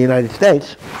have it in the United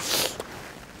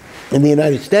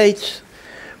States,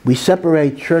 we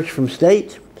separate church from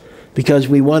state because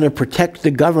we want to protect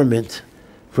the government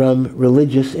from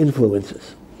religious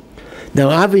influences. Now,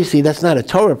 obviously, that's not a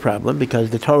Torah problem, because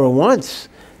the Torah wants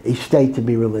a state to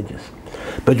be religious.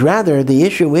 But rather, the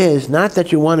issue is not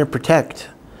that you want to protect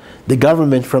the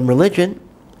government from religion,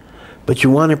 but you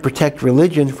want to protect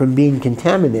religion from being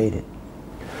contaminated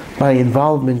by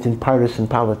involvement in partisan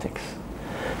politics.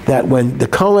 That when the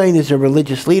Kohen is a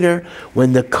religious leader,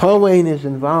 when the Kohen is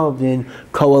involved in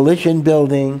coalition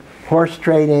building, horse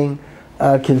trading,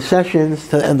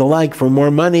 concessions and the like for more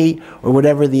money or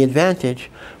whatever the advantage,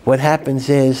 what happens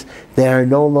is they are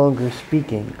no longer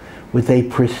speaking with a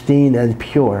pristine and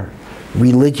pure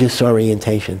religious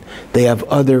orientation. They have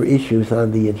other issues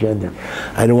on the agenda.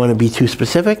 I don't want to be too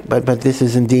specific, but this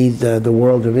is indeed the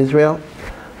world of Israel,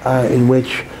 in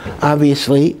which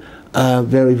obviously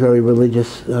very, very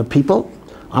religious people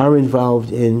are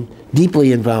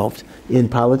deeply involved in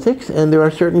politics, and there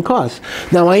are certain costs.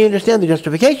 Now, I understand the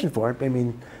justification for it. I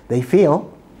mean, they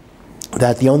feel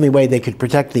that the only way they could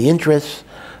protect the interests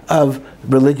of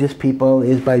religious people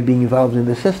is by being involved in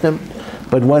the system.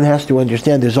 But one has to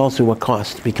understand there's also a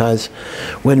cost, because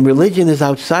when religion is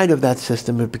outside of that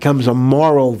system, it becomes a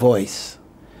moral voice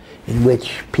in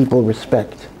which people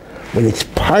respect. When it's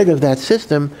part of that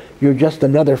system, you're just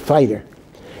another fighter.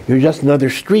 You're just another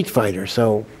street fighter.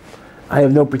 So I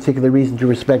have no particular reason to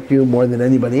respect you more than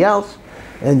anybody else.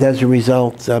 And as a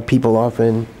result, people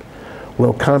often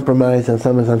will compromise on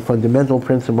fundamental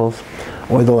principles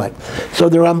or the like. So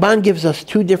the Ramban gives us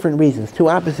two different reasons, two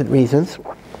opposite reasons,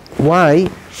 why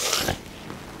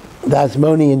the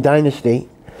Hasmonean dynasty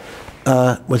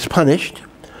was punished.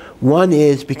 One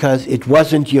is because it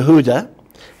wasn't Yehuda,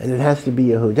 and it has to be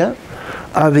Yehuda.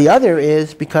 The other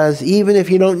is because even if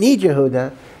you don't need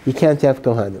Yehuda, you can't have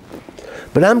Kohanim.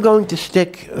 But I'm going to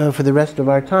stick, for the rest of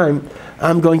our time,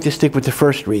 I'm going to stick with the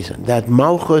first reason, that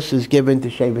Malchus is given to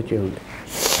Shevet Yehuda.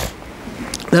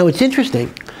 Now, it's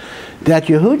interesting that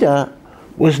Yehuda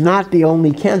was not the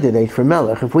only candidate for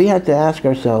Melech. If we had to ask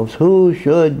ourselves who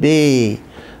should be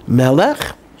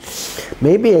Melech,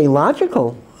 maybe a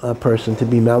logical person to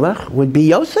be Melech would be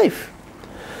Yosef.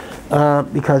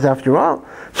 Because after all,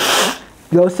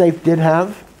 Yosef did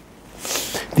have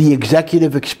the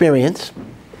executive experience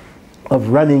of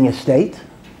running a state,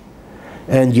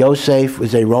 and Yosef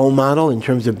was a role model in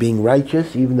terms of being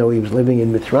righteous, even though he was living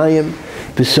in Mitzrayim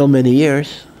for so many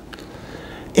years.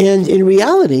 And in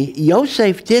reality,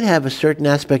 Yosef did have a certain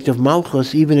aspect of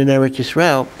Malchus even in Eretz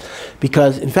Yisrael,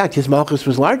 because in fact his Malchus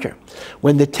was larger.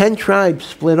 When the 10 tribes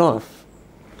split off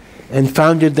and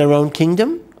founded their own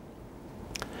kingdom,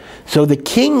 so the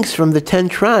kings from the 10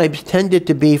 tribes tended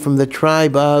to be from the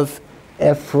tribe of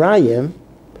Ephraim,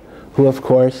 who of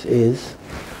course is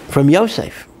from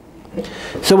Yosef.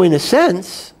 So in a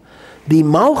sense, the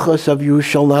Malchus of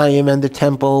Yerushalayim and the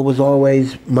temple was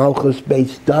always Malchus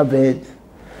based David,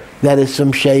 that is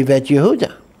from Shevet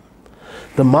Yehuda.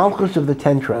 The Malchus of the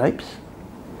 10 tribes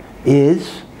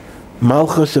is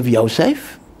Malchus of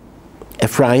Yosef,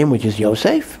 Ephraim, which is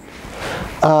Yosef.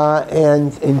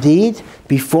 And indeed,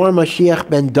 before Moshiach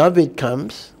ben David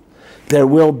comes, there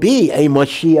will be a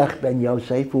Moshiach ben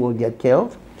Yosef who will get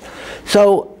killed.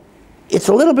 So it's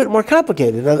a little bit more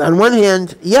complicated. On one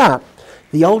hand, yeah,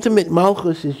 the ultimate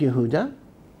Malchus is Yehuda.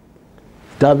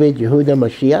 David, Yehuda,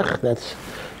 Moshiach, that's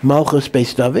Malchus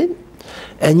based David.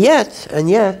 And yet,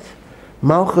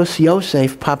 Malchus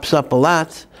Yosef pops up a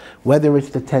lot, whether it's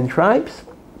the 10 tribes,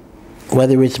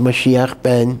 whether it's Moshiach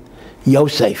ben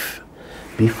Yosef,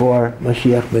 before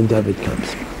Moshiach ben David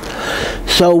comes.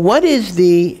 So what is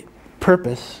the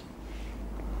purpose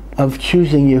of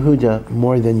choosing Yehuda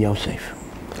more than Yosef?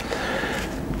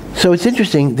 So it's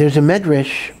interesting, there's a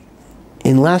medrash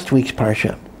in last week's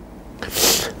Parsha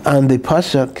on the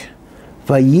pasuk,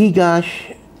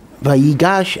 Vayigash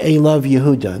Elav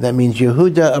Yehuda. That means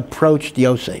Yehuda approached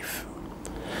Yosef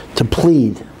to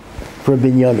plead for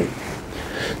Binyamin.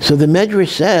 So the medrash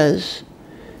says,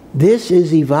 this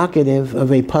is evocative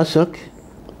of a pasuk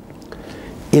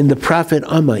in the prophet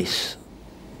Amais,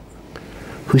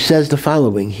 who says the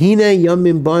following: Hine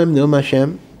yomim ba'im nom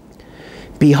Hashem.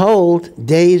 Behold,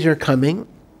 days are coming,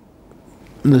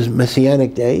 those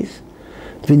messianic days.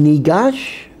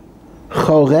 V'nigash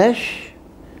choresh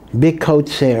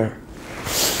bikotzer.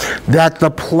 That the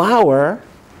plower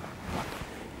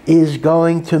is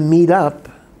going to meet up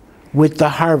with the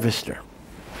harvester.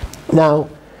 Now,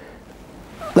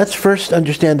 Let's first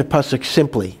understand the pasuk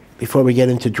simply before we get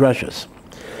into drushes.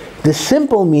 The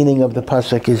simple meaning of the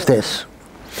pasuk is this.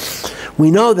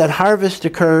 We know that harvest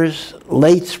occurs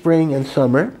late spring and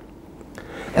summer,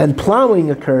 and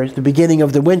plowing occurs the beginning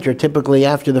of the winter, typically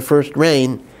after the first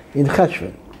rain in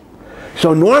Cheshvan.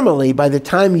 So normally, by the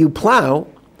time you plow,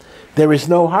 there is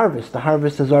no harvest. The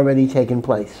harvest has already taken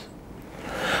place.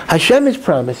 Hashem is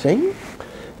promising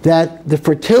that the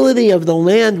fertility of the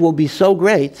land will be so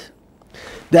great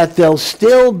that they'll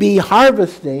still be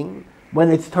harvesting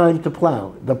when it's time to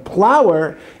plow. The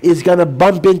plower is going to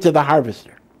bump into the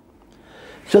harvester.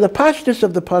 So the pashtus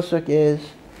of the pasuk is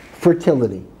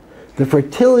fertility. The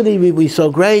fertility will be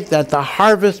so great that the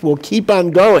harvest will keep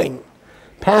on going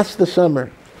past the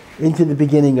summer into the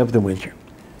beginning of the winter.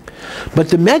 But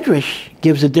the Medrash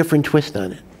gives a different twist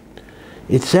on it.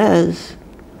 It says,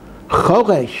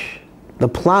 Choresh, the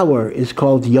plower, is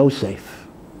called Yosef.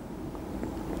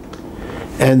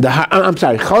 And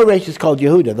Choresh is called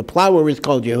Yehuda. The plower is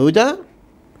called Yehuda.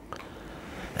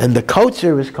 And the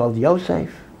kotzer is called Yosef.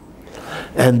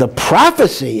 And the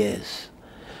prophecy is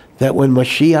that when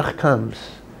Moshiach comes,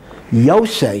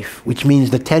 Yosef, which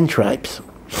means the 10 tribes,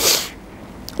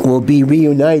 will be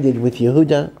reunited with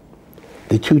Yehuda,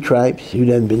 the 2 tribes,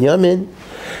 Yehuda and Binyamin.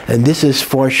 And this is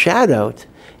foreshadowed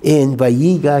in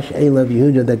Vayigash Elav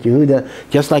Yehuda, that Yehuda,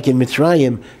 just like in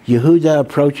Mitzrayim, Yehuda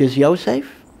approaches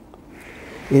Yosef.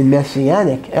 In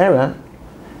Messianic era,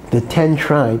 the 10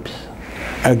 tribes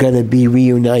are going to be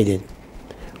reunited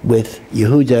with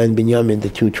Yehuda and Binyamin, the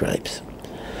 2 tribes.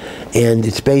 And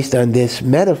it's based on this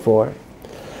metaphor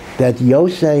that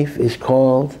Yosef is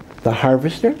called the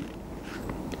harvester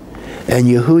and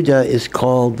Yehuda is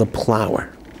called the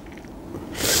plower.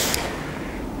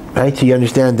 Right? So you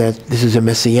understand that this is a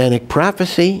messianic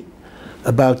prophecy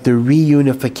about the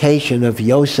reunification of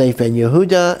Yosef and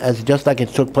Yehuda, as just like it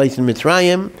took place in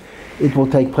Mitzrayim, it will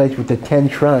take place with the 10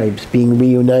 tribes being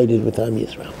reunited with Am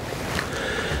Yisrael.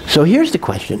 So here's the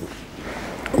question.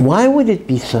 Why would it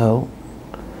be so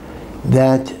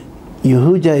that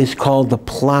Yehuda is called the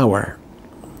plower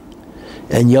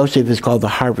and Yosef is called the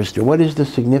harvester? What is the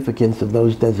significance of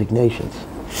those designations?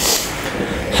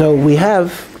 So we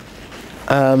have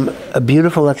a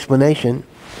beautiful explanation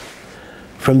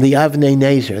from the Avnei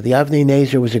Nezer. The Avnei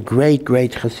Nezer was a great,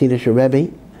 great Hasidic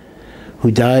Rebbe who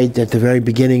died at the very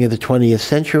beginning of the 20th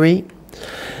century.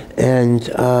 And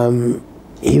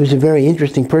he was a very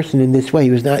interesting person in this way.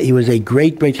 He was a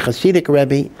great, great Hasidic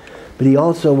Rebbe, but he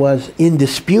also was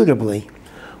indisputably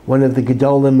one of the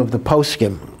Gedolim of the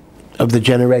poskim of the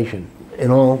generation.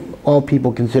 And all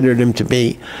people considered him to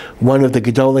be one of the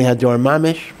Gedolei Hador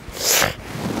Mamish.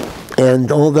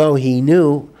 And although he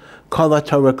knew Kol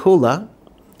HaTorah Kula,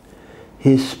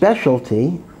 his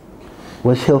specialty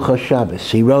was Hilchos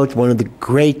Shabbos. He wrote one of the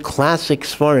great classic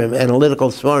Sforim, analytical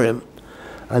Sforim,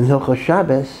 on Hilchos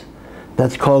Shabbos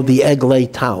that's called the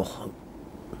Eglei Tal.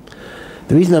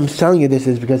 The reason I'm telling you this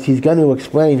is because he's going to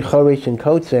explain Choresh and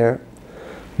Kotzer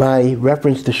by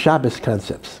reference to Shabbos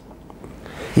concepts.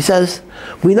 He says,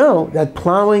 we know that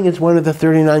plowing is one of the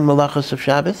 39 malachos of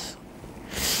Shabbos,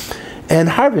 and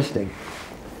harvesting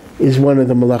is one of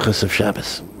the malachos of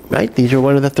Shabbos. Right? These are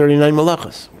one of the 39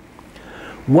 malachos.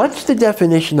 What's the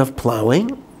definition of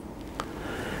plowing?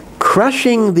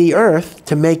 Crushing the earth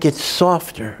to make it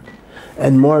softer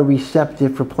and more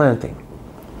receptive for planting.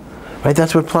 Right?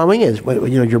 That's what plowing is.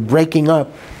 You're breaking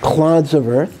up clods of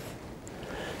earth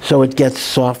so it gets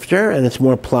softer and it's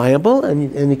more pliable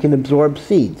and it can absorb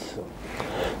seeds.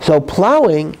 So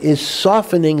plowing is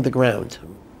softening the ground.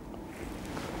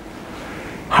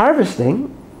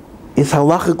 Harvesting is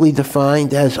halachically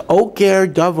defined as oker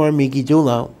davar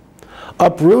migidulo,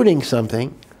 uprooting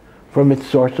something from its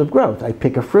source of growth. I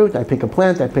pick a fruit, I pick a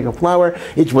plant, I pick a flower.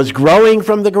 It was growing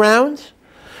from the ground.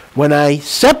 When I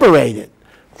separate it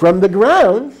from the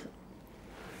ground,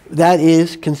 that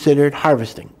is considered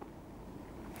harvesting.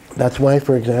 That's why,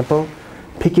 for example,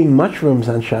 picking mushrooms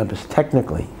on Shabbos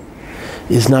technically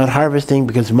is not harvesting,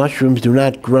 because mushrooms do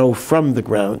not grow from the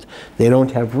ground. They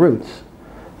don't have roots.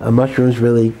 Mushrooms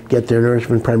really get their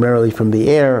nourishment primarily from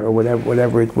the air or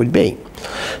whatever it would be.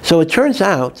 So it turns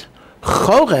out,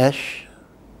 choresh,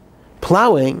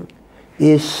 plowing,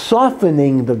 is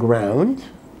softening the ground.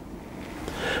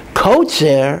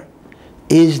 Kotzer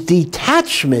is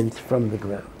detachment from the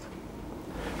ground.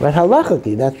 Right?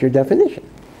 Halachically, that's your definition.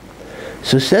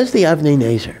 So says the Avnei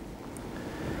Nezer,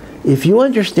 if you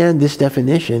understand this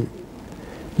definition,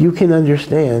 you can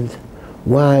understand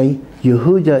why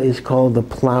Yehuda is called the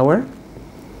plower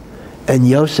and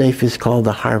Yosef is called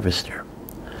the harvester.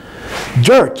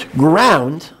 Dirt,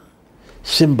 ground,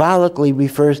 symbolically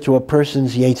refers to a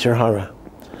person's Yetzer Hara,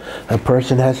 A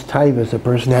person has taivas, a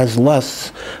person has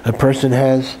lusts, a person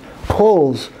has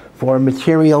pulls for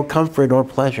material comfort or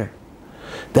pleasure.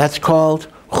 That's called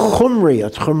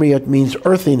chumriyat. Chumriyat means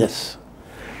earthiness.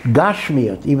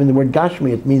 Gashmiyat, even the word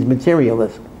gashmiyat means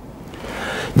materialism.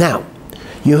 Now,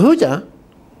 Yehuda,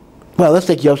 well, let's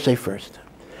take Yosef first.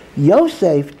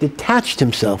 Yosef detached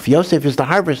himself. Yosef is the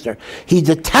harvester. He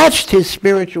detached his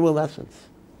spiritual essence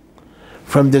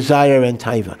from desire and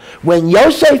taiva. When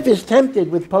Yosef is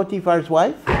tempted with Potiphar's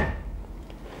wife,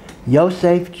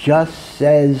 Yosef just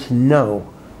says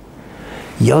no.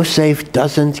 Yosef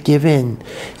doesn't give in.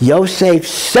 Yosef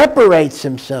separates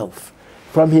himself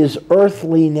from his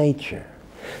earthly nature.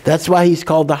 That's why he's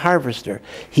called the harvester.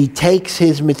 He takes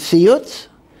his mitziut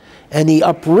and he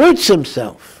uproots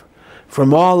himself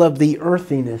from all of the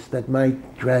earthiness that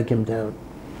might drag him down.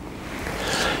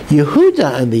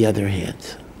 Yehuda, on the other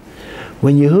hand,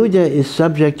 when Yehuda is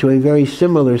subject to a very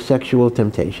similar sexual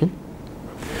temptation,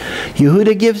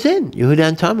 Yehuda gives in. Yehuda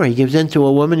and Tamar, he gives in to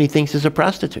a woman he thinks is a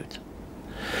prostitute.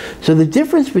 So the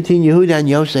difference between Yehuda and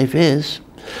Yosef is,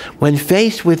 when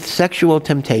faced with sexual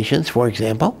temptations, for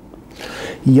example,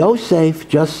 Yosef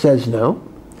just says no.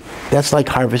 That's like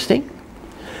harvesting.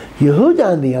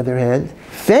 Yehuda, on the other hand,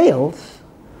 fails,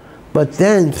 but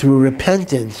then through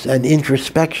repentance and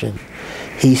introspection,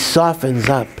 he softens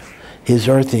up his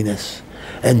earthiness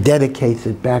and dedicates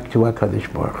it back to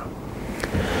HaKadosh Baruch.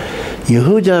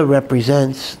 Yehuda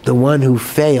represents the one who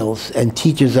fails and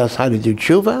teaches us how to do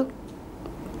tshuva.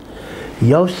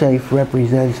 Yosef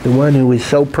represents the one who is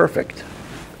so perfect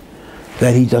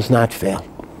that he does not fail.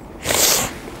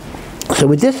 So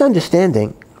with this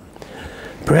understanding,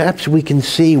 perhaps we can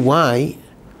see why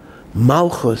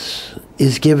Malchus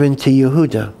is given to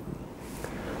Yehuda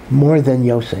more than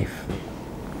Yosef.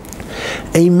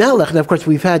 A melech, and of course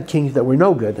we've had kings that were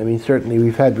no good. I mean, certainly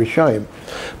we've had Rishaim.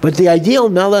 But the ideal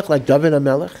melech, like David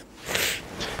HaMelech,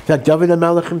 in fact, David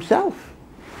HaMelech himself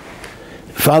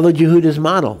followed Yehuda's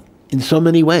model in so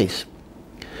many ways.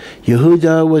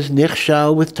 Yehuda was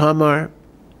nichshal with Tamar.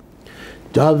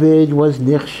 David was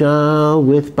nichshal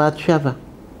with Bathsheba.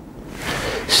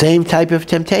 Same type of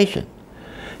temptation.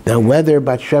 Now, whether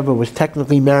Bathsheba was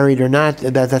technically married or not,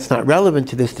 that's not relevant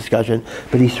to this discussion,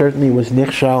 but he certainly was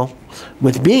nichshal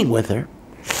with being with her.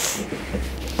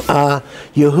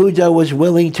 Yehuda was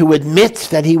willing to admit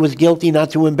that he was guilty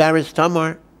not to embarrass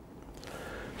Tamar.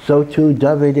 So too,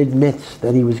 David admits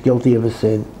that he was guilty of a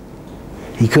sin.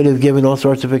 He could have given all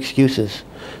sorts of excuses.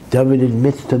 David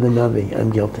admits to the Navi,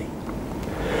 I'm guilty.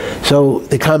 So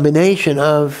the combination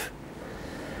of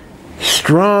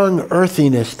strong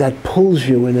earthiness that pulls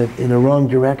you in a wrong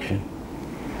direction,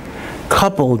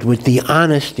 coupled with the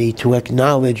honesty to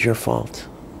acknowledge your fault,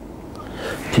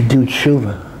 to do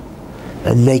tshuva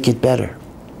and make it better,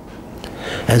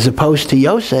 as opposed to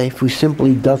Yosef, who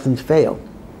simply doesn't fail.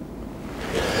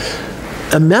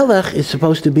 A melech is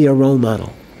supposed to be a role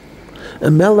model. A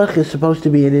melech is supposed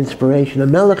to be an inspiration. A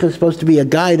melech is supposed to be a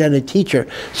guide and a teacher,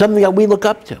 something that we look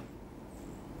up to.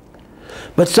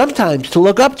 But sometimes to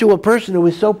look up to a person who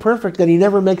is so perfect that he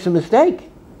never makes a mistake,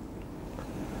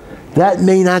 that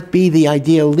may not be the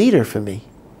ideal leader for me,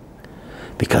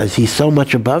 because he's so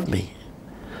much above me.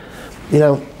 You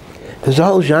know, there's a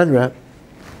whole genre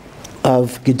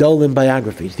of Gedolim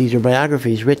biographies. These are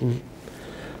biographies written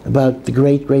about the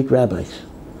great, great rabbis.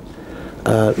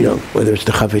 You know, whether it's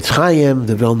the Chavetz Chaim,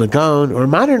 the Vilna Gaon, or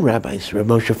modern rabbis, Rav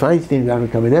Moshe Feinstein, Rav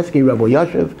Kamenetsky, Rav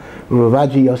Yashiv,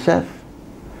 Rav Yosef.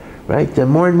 Right?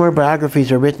 More and more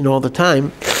biographies are written all the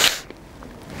time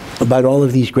about all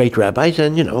of these great rabbis,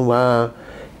 and you know,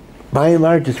 by and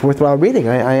large, it's worthwhile reading.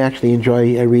 I actually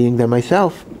enjoy reading them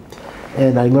myself,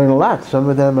 and I learn a lot. Some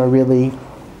of them are really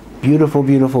beautiful,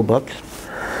 beautiful books.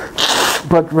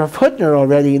 But Rav Hutner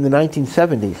already in the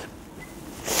 1970s.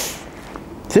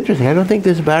 It's interesting. I don't think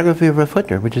there's a biography of Rav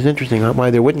Hutner, which is interesting. Why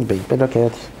there wouldn't be, but okay.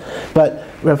 But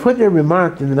Rav Hutner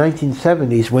remarked in the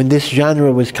 1970s, when this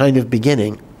genre was kind of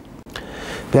beginning,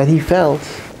 that he felt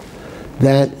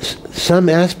that some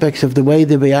aspects of the way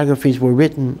the biographies were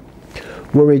written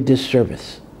were a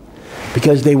disservice,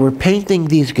 because they were painting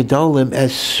these Gedolim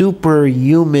as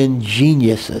superhuman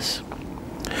geniuses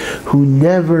who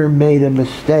never made a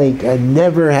mistake and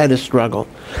never had a struggle.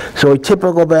 So a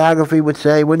typical biography would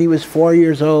say when he was 4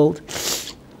 years old,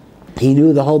 he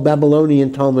knew the whole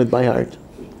Babylonian Talmud by heart.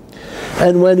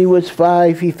 And when he was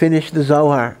 5, he finished the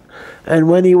Zohar. And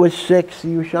when he was 6, the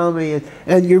Yerushalmi.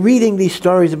 And you're reading these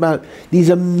stories about these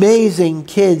amazing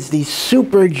kids, these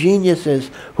super geniuses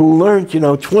who learned,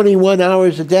 21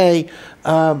 hours a day,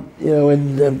 and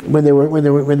when they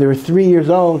were 3 years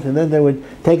old, and then they would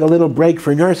take a little break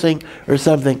for nursing or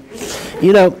something.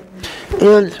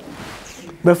 And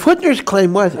Rav Hutner's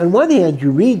claim was, on one hand,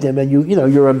 you read them and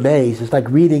you're amazed. It's like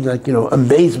reading,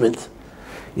 amazement.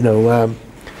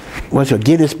 What's a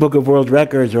Guinness Book of World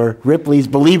Records or Ripley's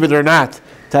Believe It or Not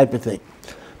type of thing.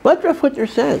 But Rav Hutner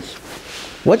says,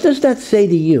 what does that say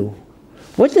to you?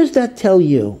 What does that tell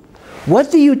you?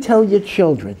 What do you tell your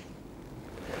children?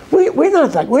 We're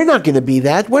not going to be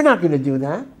that. We're not going to do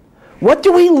that. What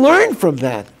do we learn from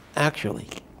that, actually?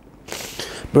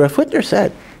 But Rav Hutner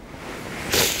said,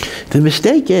 the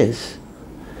mistake is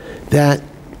that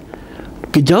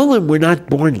Gedolim were not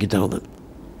born Gedolim.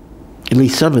 At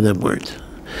least some of them weren't.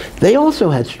 They also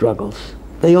had struggles.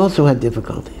 They also had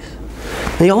difficulties.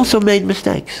 They also made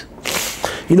mistakes.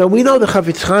 We know the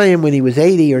Chafetz Chaim when he was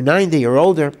 80 or 90 or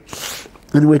older,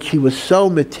 in which he was so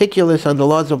meticulous on the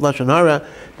laws of Lashon Hara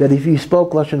that if you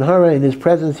spoke Lashon Hara in his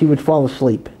presence, he would fall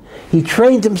asleep. He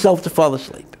trained himself to fall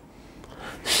asleep.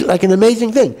 Like an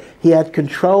amazing thing. He had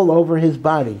control over his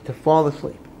body to fall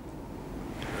asleep.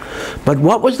 But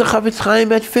what was the Chafetz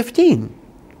Chaim at 15?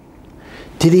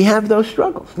 Did he have those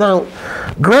struggles? Now,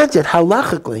 granted,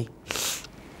 halachically,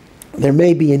 there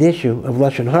may be an issue of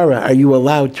Lashon Hara. Are you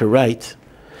allowed to write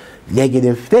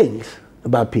negative things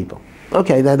about people?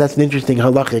 Okay, that's an interesting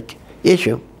halachic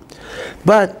issue.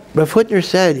 But Rav Hutner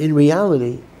said, in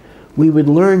reality, we would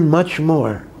learn much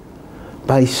more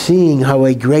by seeing how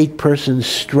a great person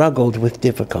struggled with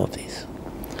difficulties.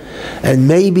 And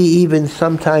maybe even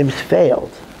sometimes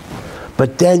failed,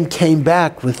 but then came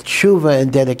back with tshuva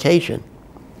and dedication.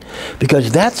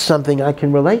 Because that's something I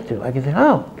can relate to. I can say,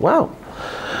 oh, wow.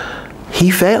 He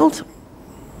failed,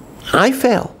 I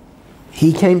fail.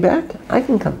 He came back, I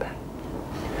can come back.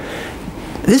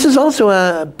 This is also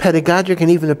a pedagogic and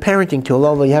even a parenting tool,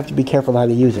 although you have to be careful how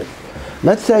to use it.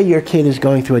 Let's say your kid is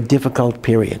going through a difficult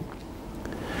period.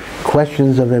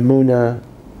 Questions of emunah,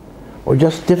 or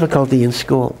just difficulty in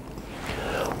school.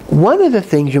 One of the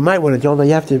things you might want to do, although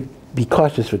you have to be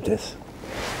cautious with this,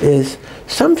 is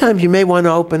sometimes you may want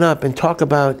to open up and talk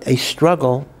about a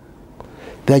struggle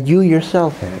that you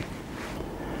yourself had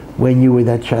when you were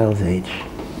that child's age.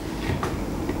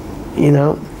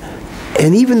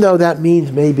 And even though that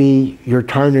means maybe you're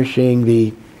tarnishing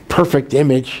the perfect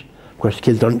image, of course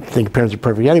kids don't think parents are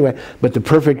perfect anyway, but the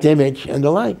perfect image and the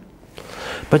like.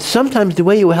 But sometimes the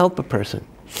way you help a person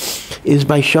is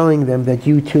by showing them that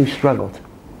you too struggled.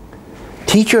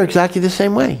 Teacher exactly the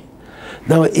same way.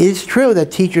 Now it is true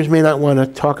that teachers may not want to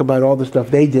talk about all the stuff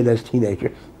they did as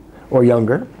teenagers or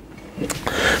younger.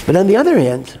 But on the other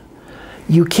hand,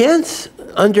 you can't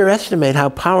underestimate how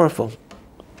powerful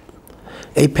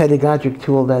a pedagogic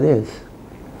tool that is.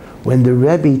 When the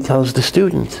Rebbe tells the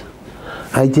student,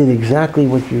 I did exactly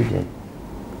what you did.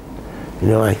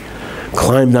 I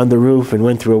climbed on the roof and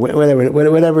went through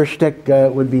whatever shtick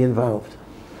would be involved.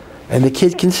 And the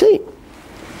kid can see.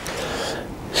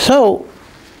 So,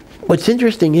 what's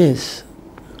interesting is,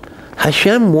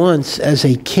 Hashem wants as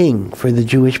a king for the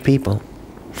Jewish people,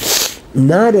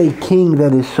 not a king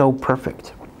that is so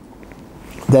perfect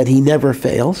that he never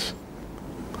fails,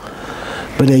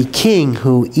 but a king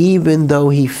who, even though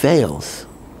he fails,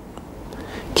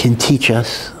 can teach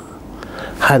us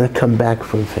how to come back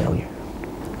from failure.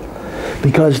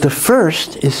 Because the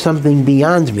first is something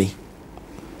beyond me,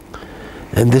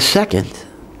 and the second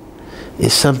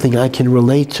is something I can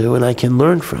relate to and I can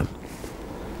learn from.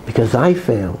 Because I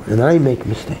fail and I make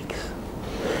mistakes.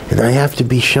 And I have to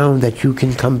be shown that you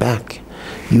can come back.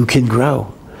 You can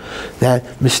grow.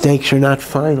 That mistakes are not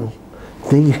final.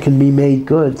 Things can be made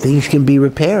good. Things can be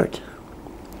repaired.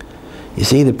 You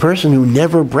see, the person who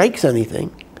never breaks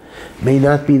anything may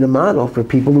not be the model for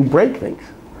people who break things.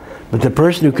 But the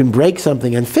person who can break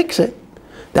something and fix it,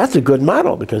 that's a good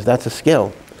model because that's a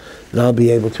skill that I'll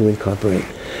be able to incorporate.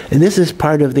 And this is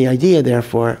part of the idea,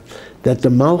 therefore, that the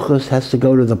Malchus has to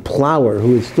go to the plower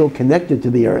who is still connected to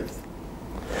the earth,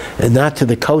 and not to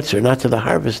the kotzer, not to the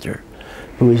harvester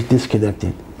who is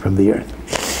disconnected from the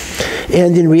earth.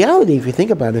 And in reality, if you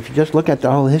think about it, if you just look at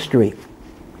the whole history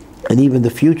and even the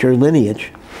future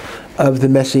lineage of the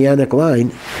Messianic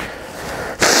line,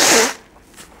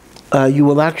 you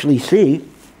will actually see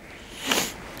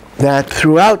that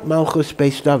throughout Malchus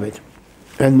Beis David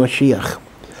and Moshiach,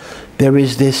 there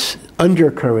is this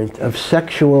undercurrent of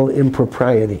sexual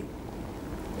impropriety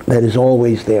that is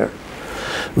always there.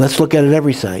 Let's look at it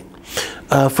every side.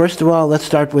 First of all, let's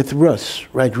start with Rus.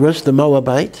 Right, Rus the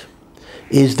Moabite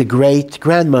is the great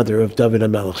grandmother of David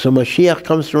HaMelech. So Moshiach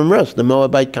comes from Rus, the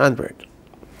Moabite convert.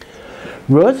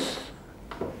 Rus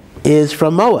is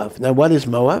from Moab. Now what is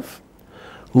Moab?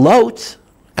 Lot,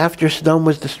 after Sodom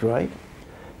was destroyed,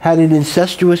 had an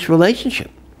incestuous relationship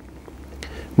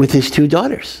with his two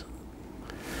daughters.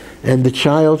 And the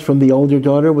child from the older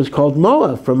daughter was called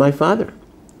Moa, from my father.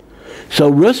 So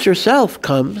Rus herself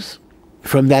comes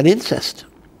from that incest.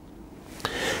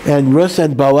 And Rus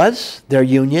and Boaz, their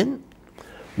union,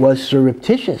 was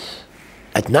surreptitious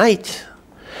at night.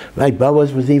 Right?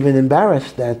 Boaz was even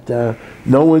embarrassed that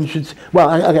no one should... Well,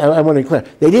 I want to be clear.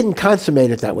 They didn't consummate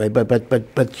it that way,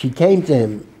 but she came to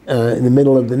him in the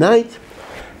middle of the night,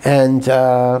 and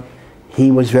he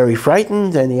was very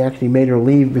frightened, and he actually made her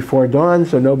leave before dawn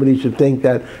so nobody should think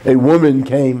that a woman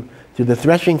came to the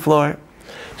threshing floor.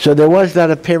 So there was that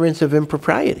appearance of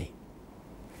impropriety.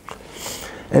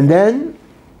 And then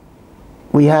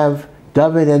we have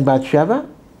David and Bathsheba.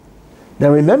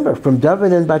 Now remember, from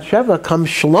David and Bathsheba comes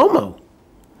Shlomo.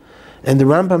 And the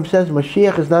Rambam says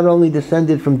Moshiach is not only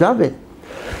descended from David,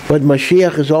 but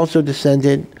Moshiach is also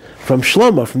descended from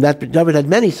Shlomo. From that, David had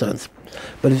many sons,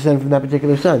 but descended from that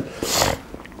particular son.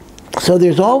 So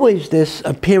there's always this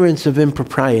appearance of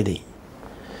impropriety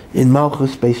in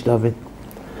Malchus based David,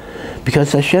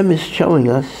 because Hashem is showing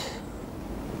us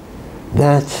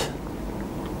that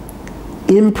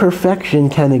imperfection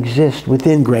can exist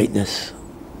within greatness.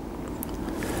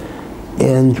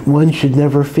 And one should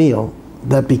never feel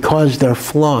that because they're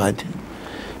flawed,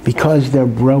 because they're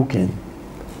broken,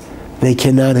 they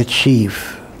cannot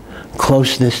achieve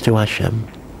closeness to Hashem.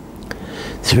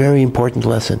 It's a very important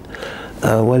lesson.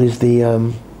 What is the...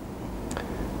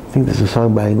 I think there's a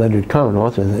song by Leonard Cohen,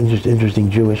 also an interesting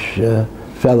Jewish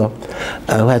fellow,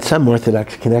 who had some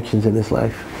Orthodox connections in his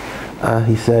life.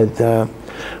 He said,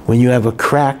 when you have a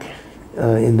crack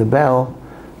in the bell,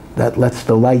 that lets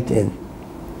the light in.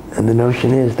 And the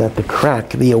notion is that the crack,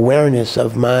 the awareness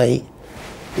of my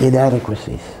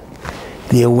inadequacies,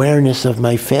 the awareness of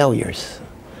my failures,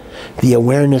 the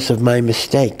awareness of my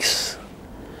mistakes,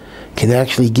 can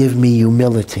actually give me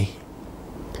humility.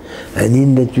 And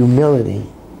in that humility,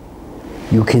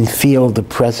 you can feel the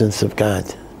presence of God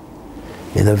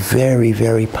in a very,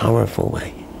 very powerful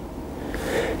way.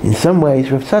 In some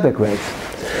ways, Rav Tzadok writes,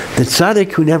 the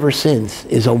tzaddik who never sins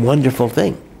is a wonderful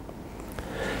thing.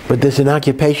 But there's an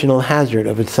occupational hazard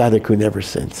of a tzaddik who never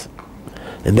sins.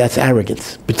 And that's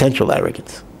arrogance, potential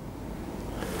arrogance.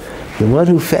 The one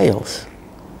who fails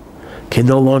can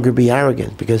no longer be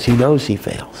arrogant because he knows he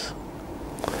fails.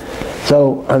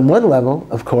 So on one level,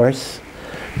 of course,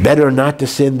 better not to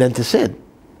sin than to sin.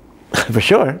 For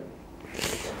sure.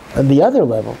 On the other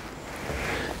level,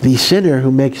 the sinner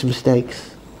who makes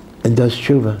mistakes and does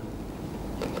tshuva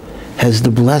has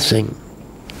the blessing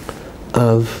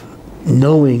of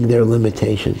knowing their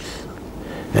limitations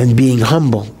and being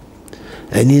humble.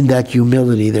 And in that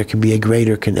humility, there can be a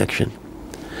greater connection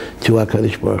to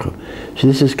HaKadosh Baruch Hu. So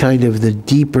this is kind of the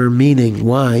deeper meaning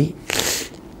why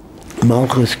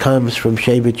Malchus comes from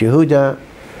Shevet Yehuda,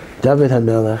 David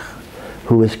HaMelech,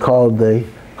 who is called the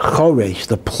Choresh,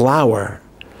 the plower,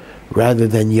 rather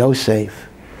than Yosef,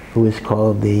 who is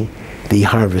called the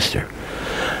harvester.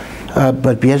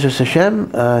 But B'ezras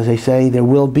Hashem, as they say, there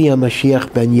will be a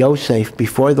Mashiach ben Yosef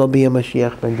before there'll be a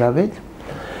Mashiach ben David.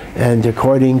 And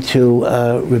according to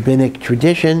rabbinic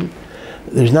tradition,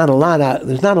 there's not a lot about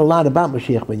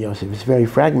Mashiach ben Yosef. It's very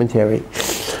fragmentary.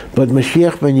 But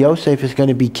Mashiach ben Yosef is going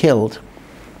to be killed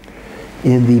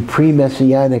in the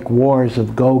pre-Messianic wars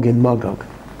of Gog and Magog.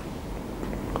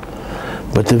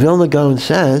 But the Vilna Gaon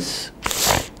says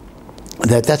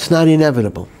that that's not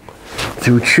inevitable.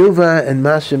 Through tshuva and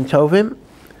masim tovim,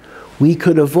 we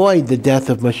could avoid the death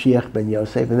of Mashiach ben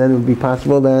Yosef, and then it would be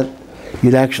possible that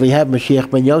you'd actually have Mashiach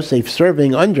ben Yosef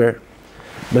serving under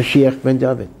Mashiach ben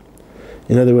David.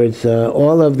 In other words,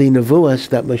 all of the nevuas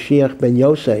that Mashiach ben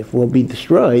Yosef will be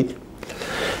destroyed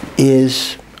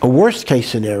is a worst-case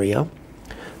scenario,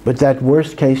 but that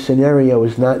worst-case scenario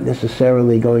is not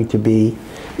necessarily going to be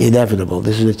inevitable.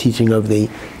 This is a teaching of the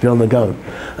Vilna Gaon.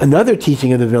 Another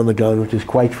teaching of the Vilna Gaon, which is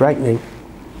quite frightening,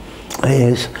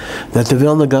 is that the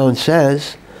Vilna Gaon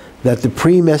says that the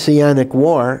pre-Messianic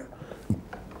war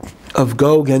of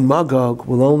Gog and Magog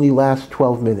will only last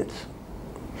 12 minutes.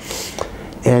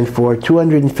 And for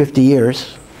 250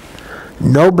 years,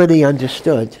 nobody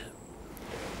understood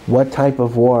what type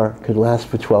of war could last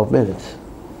for 12 minutes.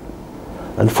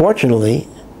 Unfortunately,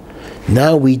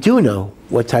 now we do know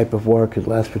what type of war could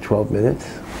last for 12 minutes.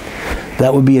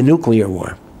 That would be a nuclear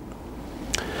war.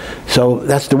 So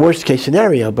that's the worst case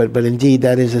scenario, but indeed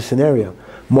that is a scenario.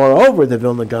 Moreover, the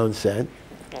Vilna Gaon said,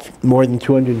 more than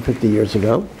 250 years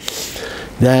ago,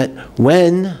 that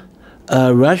when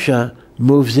Russia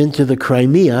moves into the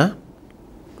Crimea,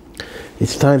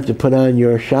 it's time to put on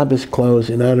your Shabbos clothes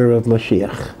in honor of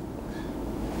Moshiach.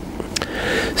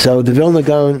 So the Vilna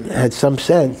Gaon had some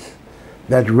sense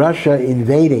that Russia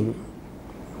invading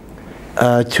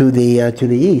to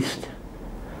the east.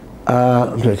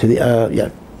 I'm sorry, to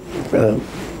the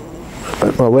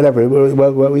well, whatever.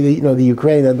 What we, the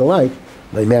Ukraine and the like.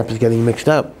 My map is getting mixed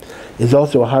up. Is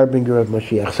also a harbinger of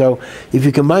Moshiach. So, if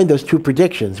you combine those two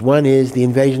predictions, one is the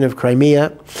invasion of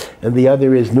Crimea, and the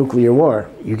other is nuclear war.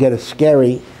 You get a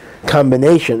scary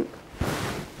combination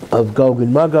of Gog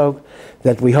and Magog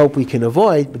that we hope we can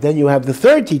avoid. But then you have the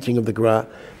third teaching of the Gra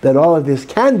that all of this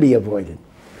can be avoided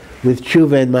with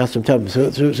Tshuva and Masam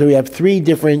Tovim. So we have three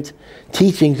different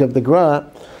teachings of the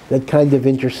Gra that kind of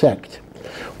intersect.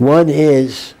 One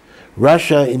is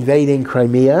Russia invading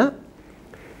Crimea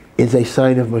is a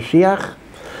sign of Moshiach.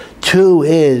 Two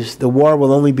is the war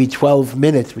will only be 12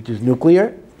 minutes, which is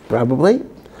nuclear, probably.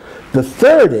 The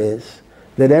third is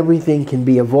that everything can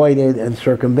be avoided and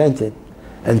circumvented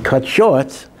and cut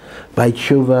short by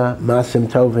Tshuva, Masim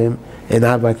Tovim, and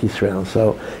Avat Yisrael.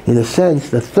 So, in a sense,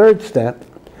 the third step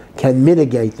can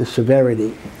mitigate the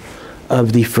severity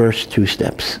of the first two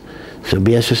steps. So,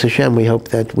 B'Yeshes Hashem, we hope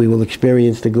that we will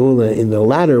experience the Geula in the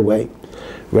latter way,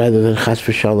 rather than Chas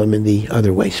v'Shalom in the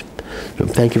other ways. So,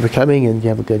 thank you for coming, and you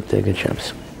have a good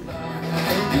Shabbos.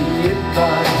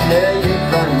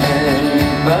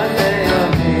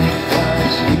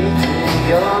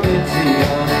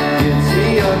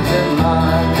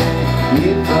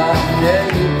 Yipane,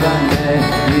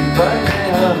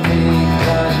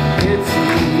 Avigail,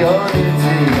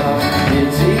 Yechiel,